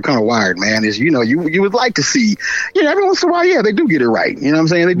black people are kind of wired, man. Is you would like to see, every once in a while, they do get it right. You know what I'm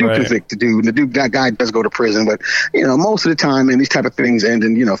saying? They do convict the dude, and the dude guy does go to prison, but most of the time, and these type of things end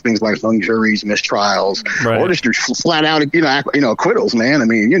in things like hung juries, mistrials, or just flat out acquittals, man. I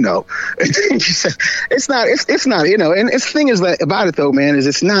mean, it's not, and the thing is that about it though, man, is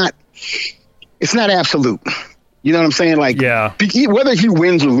it's not absolute. You know what I'm saying? Like, whether he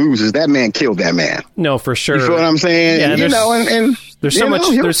wins or loses, that man killed that man. No, for sure. You feel what I'm saying? Yeah, and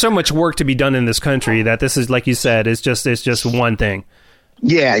there's so much work to be done in this country that this is, like you said, it's just one thing.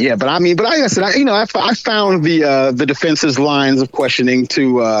 Yeah, but like I said, I found the defense's lines of questioning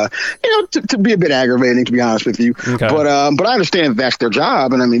to be a bit aggravating, to be honest with you. Okay. But I understand that's their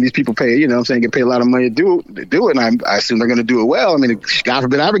job, and I mean these people pay, get paid a lot of money to do it, and I assume they're going to do it well. I mean, God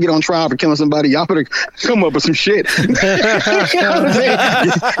forbid I ever get on trial for killing somebody, y'all better come up with some shit. You know what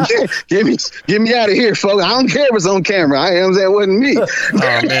I'm saying? Get me out of here, folks. I don't care if it's on camera. That wasn't me. Oh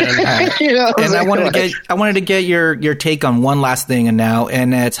man. And I wanted to get your take on one last thing, and now.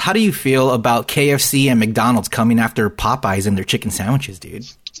 And it's, how do you feel about KFC and McDonald's coming after Popeyes and their chicken sandwiches, dude?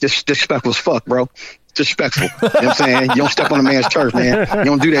 Disrespectful as fuck, bro. Disrespectful. You know what I'm saying? You don't step on a man's turf, man. You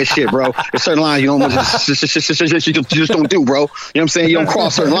don't do that shit, bro. There's certain lines you just don't do, bro. You know what I'm saying? You don't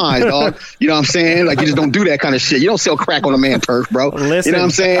cross certain lines, dog. You know what I'm saying? Like, you just don't do that kind of shit. You don't sell crack on a man's turf, bro. Listen, you know what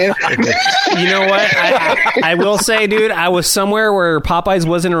I'm saying? You know what? I will say, dude, I was somewhere where Popeyes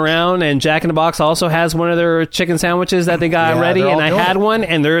wasn't around, and Jack in the Box also has one of their chicken sandwiches that they got ready, and I had one,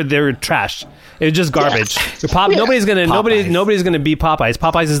 and they're trash. It's just garbage. Nobody's gonna beat Popeyes.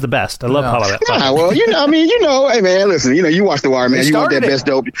 Popeyes is the best. I love Popeyes. Nah, well, hey man, listen, you watch The Wire, man. You want that best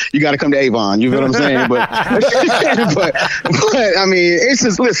dope, you got to come to Avon. You know what I'm saying? But I mean, it's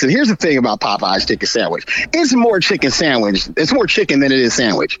just, listen, here's the thing about Popeye's chicken sandwich. It's more chicken sandwich. It's more chicken than it is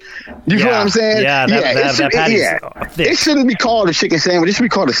sandwich. You feel what I'm saying? Yeah, that patty's thick. It shouldn't be called a chicken sandwich. It should be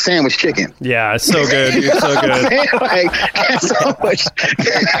called a sandwich chicken. Yeah, it's so good. It's so good. That's so much.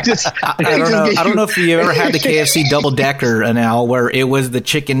 I don't know if you ever had the KFC double decker now, where it was the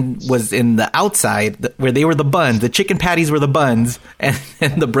chicken was in the outside, where they were the buns. The chicken patties were the buns, and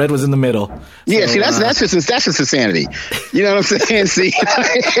the bread was in the middle. Yeah, so, that's just insanity. You know what I'm saying? See,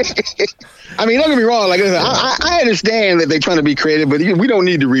 I mean, don't get me wrong. Like, I understand that they're trying to be creative, but we don't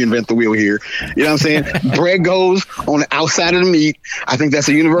need to reinvent the wheel here. You know what I'm saying? Bread goes on the outside of the meat. I think that's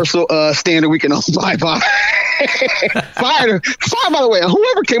a universal standard we can all abide by. Fire, by the way,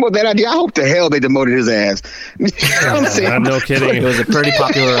 whoever came up with that idea, I hope to hell they demoted his ass. You know what I'm saying? No kidding. It was a pretty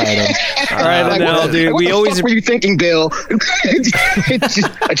popular item. All right, now, dude, what the fuck were you thinking, Bill?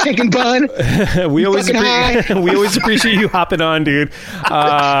 A chicken bun? We always appreciate you hopping on, dude.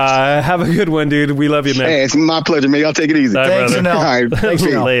 Have a good one, dude. We love you, man. Hey, it's my pleasure, man. Y'all take it easy. Thanks, brother. All right, thanks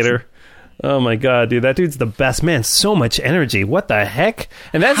later. Oh my God, dude! That dude's the best, man. So much energy. What the heck?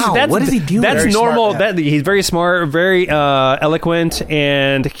 And that's what does he do? That's very normal. He's very smart, very eloquent,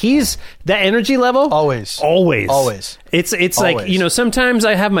 and he's that energy level. Always. It's always. Like, sometimes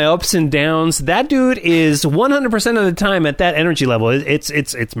I have my ups and downs. That dude is 100% of the time at that energy level.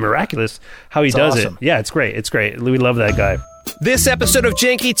 It's miraculous how he does it. Yeah, it's great. It's great. We love that guy. This episode of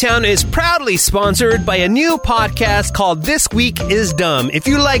Jankytown is proudly sponsored by a new podcast called This Week is Dumb. If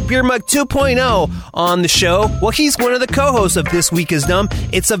you like Beer Mug 2.0 on the show, well, he's one of the co-hosts of This Week is Dumb.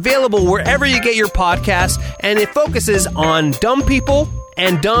 It's available wherever you get your podcasts, and it focuses on dumb people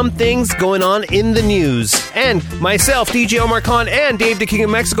and dumb things going on in the news. And myself, DJ Omar Khan, and Dave the King of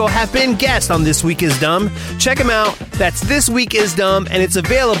Mexico have been guests on This Week is Dumb. Check them out. That's This Week is Dumb, and it's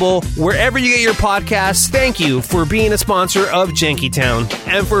available wherever you get your podcasts. Thank you for being a sponsor of Jankytown.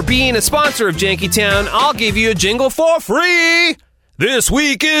 And for being a sponsor of Jankytown, I'll give you a jingle for free. This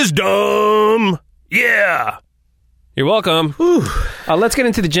Week is Dumb. Yeah. You're welcome. Let's get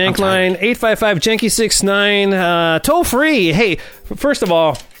into the Jank line. 855-JANKY69. Toll free. Hey, first of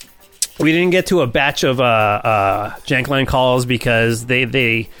all, we didn't get to a batch of Jank line calls because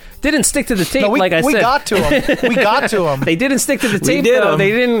they didn't stick to the tape. We said, got to them. We got to them. They didn't stick to the tape. Though. They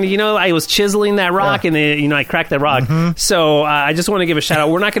didn't. I was chiseling that rock, and I cracked that rock. Mm-hmm. So I just want to give a shout out.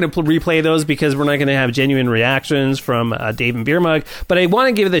 We're not going to replay those because we're not going to have genuine reactions from Dave and Beer Mug. But I want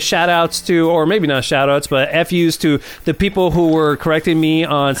to give the shout outs to, or maybe not shout outs, but FUs to the people who were correcting me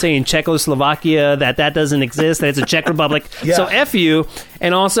on saying Czechoslovakia, that doesn't exist, that it's a Czech Republic. Yeah. So FU.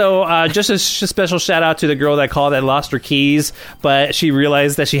 And also, just a special shout out to the girl that called that lost her keys, but she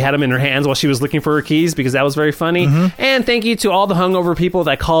realized that she had them in her hands while she was looking for her keys, because that was very funny. Mm-hmm. And thank you to all the hungover people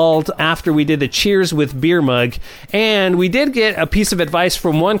that called after we did the Cheers with Beer Mug. And we did get a piece of advice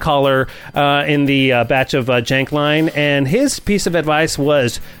from one caller in the batch of Jank line, and his piece of advice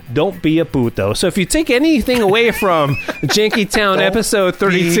was, don't be a puto. So if you take anything away from Janky Town episode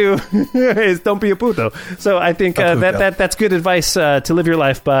 32, is don't be a puto. So I think that's good advice to live your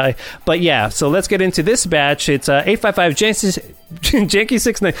life by. But yeah, so let's get into this batch. It's 855 Janky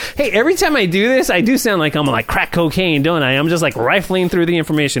 69. Hey, every time I do this, I do sound like I'm like crack cocaine, don't I? I'm just like rifling through the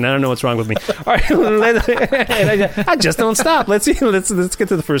information. I don't know what's wrong with me. All right, I just don't stop. Let's see. Let's get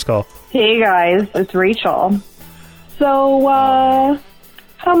to the first call. Hey guys, it's Rachel. So,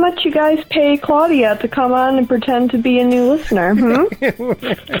 how much you guys pay Claudia to come on and pretend to be a new listener?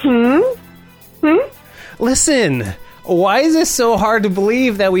 Listen, why is it so hard to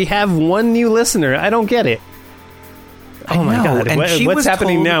believe that we have one new listener? I don't get it. Oh my God. What's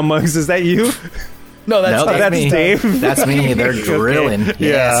happening now, Muggs? Is that you? No, that's me. Dave. That's me. They're drilling. Okay.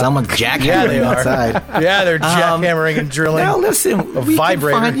 Yeah, someone's jackhammering outside. Yeah, they're jackhammering and drilling. Now, listen, we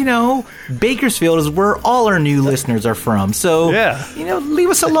vibrator. Can find, Bakersfield is where all our new listeners are from. So, leave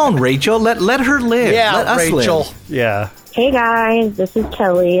us alone, Rachel. Let her live. Yeah, let us Rachel. Live. Yeah. Hey, guys. This is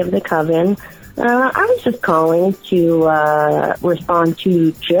Kelly of the Coven. I was just calling to respond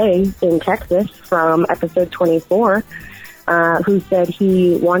to Jay in Texas from episode 24, who said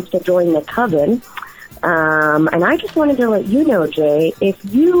he wants to join the Coven. And I just wanted to let you know, Jay, if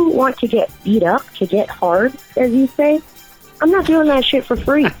you want to get beat up, to get hard, as you say, I'm not doing that shit for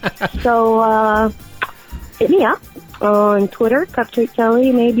free. So hit me up on Twitter, Cupcake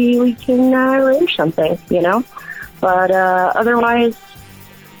Kelly. Maybe we can arrange something, But otherwise,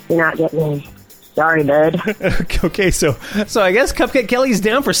 you're not getting me. Sorry, bud. Okay, so I guess Cupcake Kelly's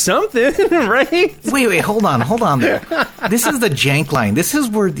down for something, right? Wait, hold on there. This is the Jank line. This is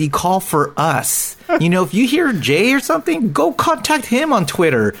where you call for us. If you hear Jay or something, go contact him on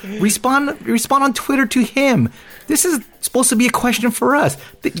Twitter. Respond on Twitter to him. This is supposed to be a question for us.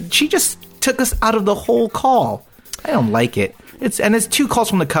 She just took us out of the whole call. I don't like it. It's two calls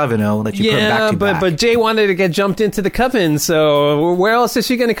from the Coven, that you put back to back. But Jay wanted to get jumped into the Coven, so where else is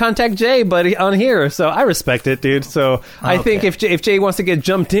she going to contact Jay but on here? So I respect it, dude. So I think if Jay wants to get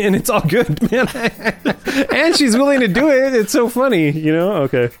jumped in, it's all good, man. And she's willing to do it. It's so funny,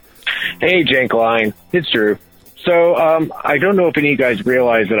 Okay. Hey, Jank Line. It's Drew. So I don't know if any of you guys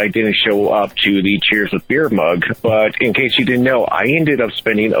realize that I didn't show up to the Cheers with Beer Mug, but in case you didn't know, I ended up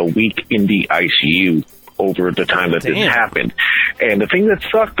spending a week in the ICU over the time that this happened. And the thing that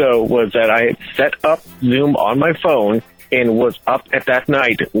sucked, though, was that I had set up Zoom on my phone and was up at that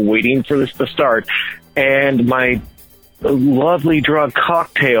night waiting for this to start. And my lovely drug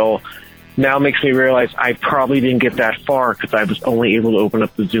cocktail now makes me realize I probably didn't get that far because I was only able to open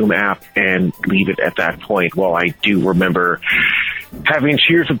up the Zoom app and leave it at that point. Well, I do remember having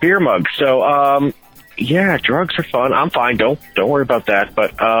Cheers with Beer Mug. So, yeah, drugs are fun. I'm fine. Don't worry about that.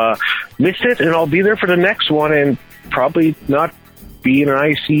 But missed it, and I'll be there for the next one, and probably not be in an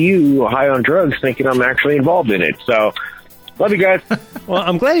ICU high on drugs, thinking I'm actually involved in it. So, love you guys. Well,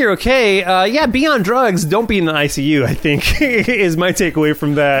 I'm glad you're okay. Yeah, be on drugs. Don't be in the ICU, I think, is my takeaway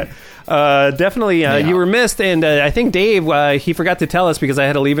from that. Definitely, you were missed, and I think Dave, he forgot to tell us because I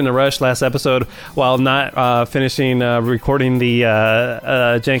had to leave in a rush last episode while not finishing recording the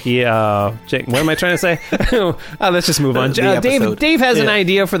janky. What am I trying to say? Let's just move on. Dave has an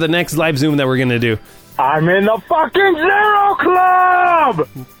idea for the next live Zoom that we're going to do. I'm in the fucking Zero Club!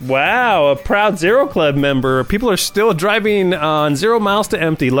 Wow, a proud Zero Club member. People are still driving on 0 miles to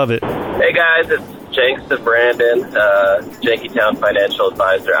empty. Love it. Hey guys, it's Jenks and Brandon, Janky Town Financial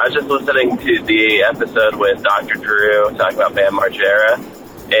Advisor. I was just listening to the episode with Dr. Drew talking about Bam Margera,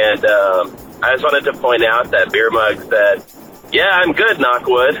 and I just wanted to point out that Beer Mug said, "Yeah, I'm good, knock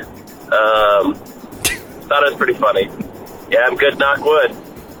wood." Thought it was pretty funny. Yeah, I'm good, knock wood.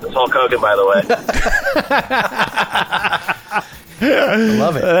 That's Hulk Hogan, by the way. I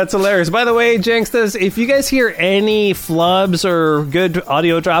love it. That's hilarious. By the way, Janksters, if you guys hear any flubs or good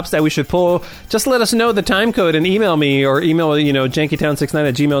audio drops that we should pull, just let us know the time code and email me or email,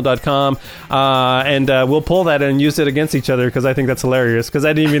 jankytown69@gmail.com, and we'll pull that and use it against each other because I think that's hilarious because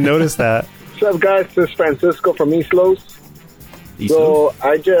I didn't even notice that. What's up, guys? This is Francisco from East Los. So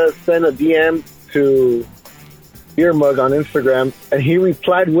I just sent a DM to Beer Mug on Instagram, and he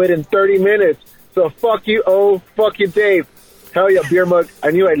replied within 30 minutes. So fuck you, fuck you, Dave. Hell yeah, Beer Mug.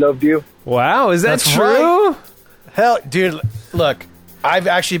 I knew I loved you. Wow, is that true? Right. Hell, dude, look, I've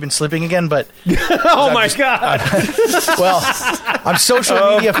actually been slipping again, but... oh, my God. Well, I'm social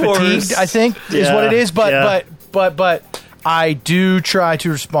media fatigued, I think, is what it is. But I do try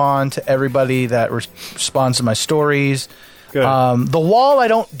to respond to everybody that responds to my stories. Good. The wall I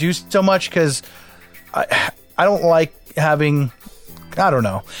don't do so much because I don't like having... I don't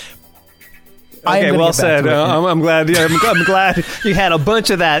know. Okay, well said. I'm glad. Yeah, I'm glad you had a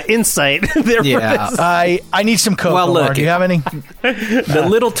bunch of that insight there. Yeah, for this. I need some Coke. Well, look, do you have any? The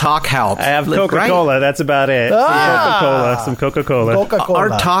little talk helps. I have Coca-Cola. Right? That's about it. Some Coca-Cola.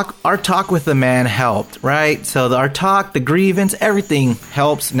 Our talk with the man helped, right? So our talk, the grievance, everything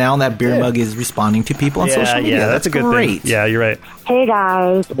helps. Now that Beer Mug is responding to people on social media. Yeah, that's a good great thing. Yeah, you're right. Hey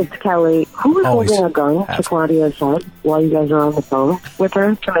guys, it's Kelly. Who was holding a gun to Claudia's head while you guys are on the phone with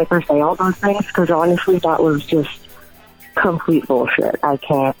her to make her say all those things? Because honestly, that was just complete bullshit. I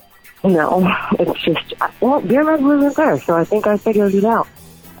can't. No, it's just. Well, Beer Mug wasn't there, so I think I figured it out.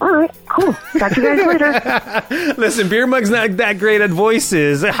 All right, cool. Catch you guys later. Listen, Beer Mug's not that great at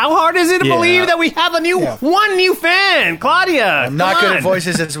voices. How hard is it to believe that we have one new fan, Claudia? I'm not good at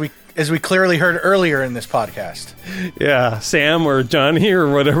voices as we clearly heard earlier in this podcast. Yeah, Sam or Johnny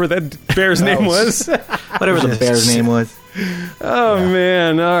or whatever that bear's name was. Whatever the bear's name was. Oh,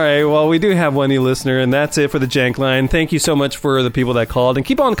 man. All right. Well, we do have one new listener, and that's it for the Jank line. Thank you so much for the people that called. And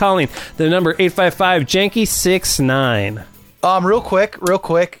keep on calling. The number 855-JANKY69. Real quick.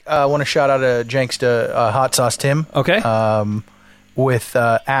 I want to shout out to Janksta Hot Sauce Tim. Okay. With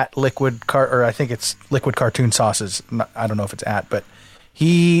at or I think it's Liquid Cartoon Sauces. I don't know if it's at, but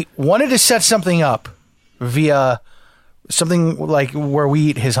he wanted to set something up via something like where we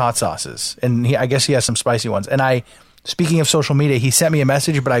eat his hot sauces, and I guess he has some spicy ones. And speaking of social media, he sent me a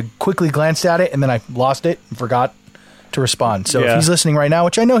message, but I quickly glanced at it and then I lost it and forgot to respond. So if he's listening right now,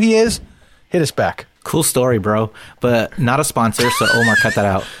 which I know he is, hit us back. Cool story, bro, but not a sponsor, so Omar, cut that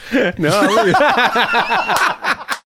out. No.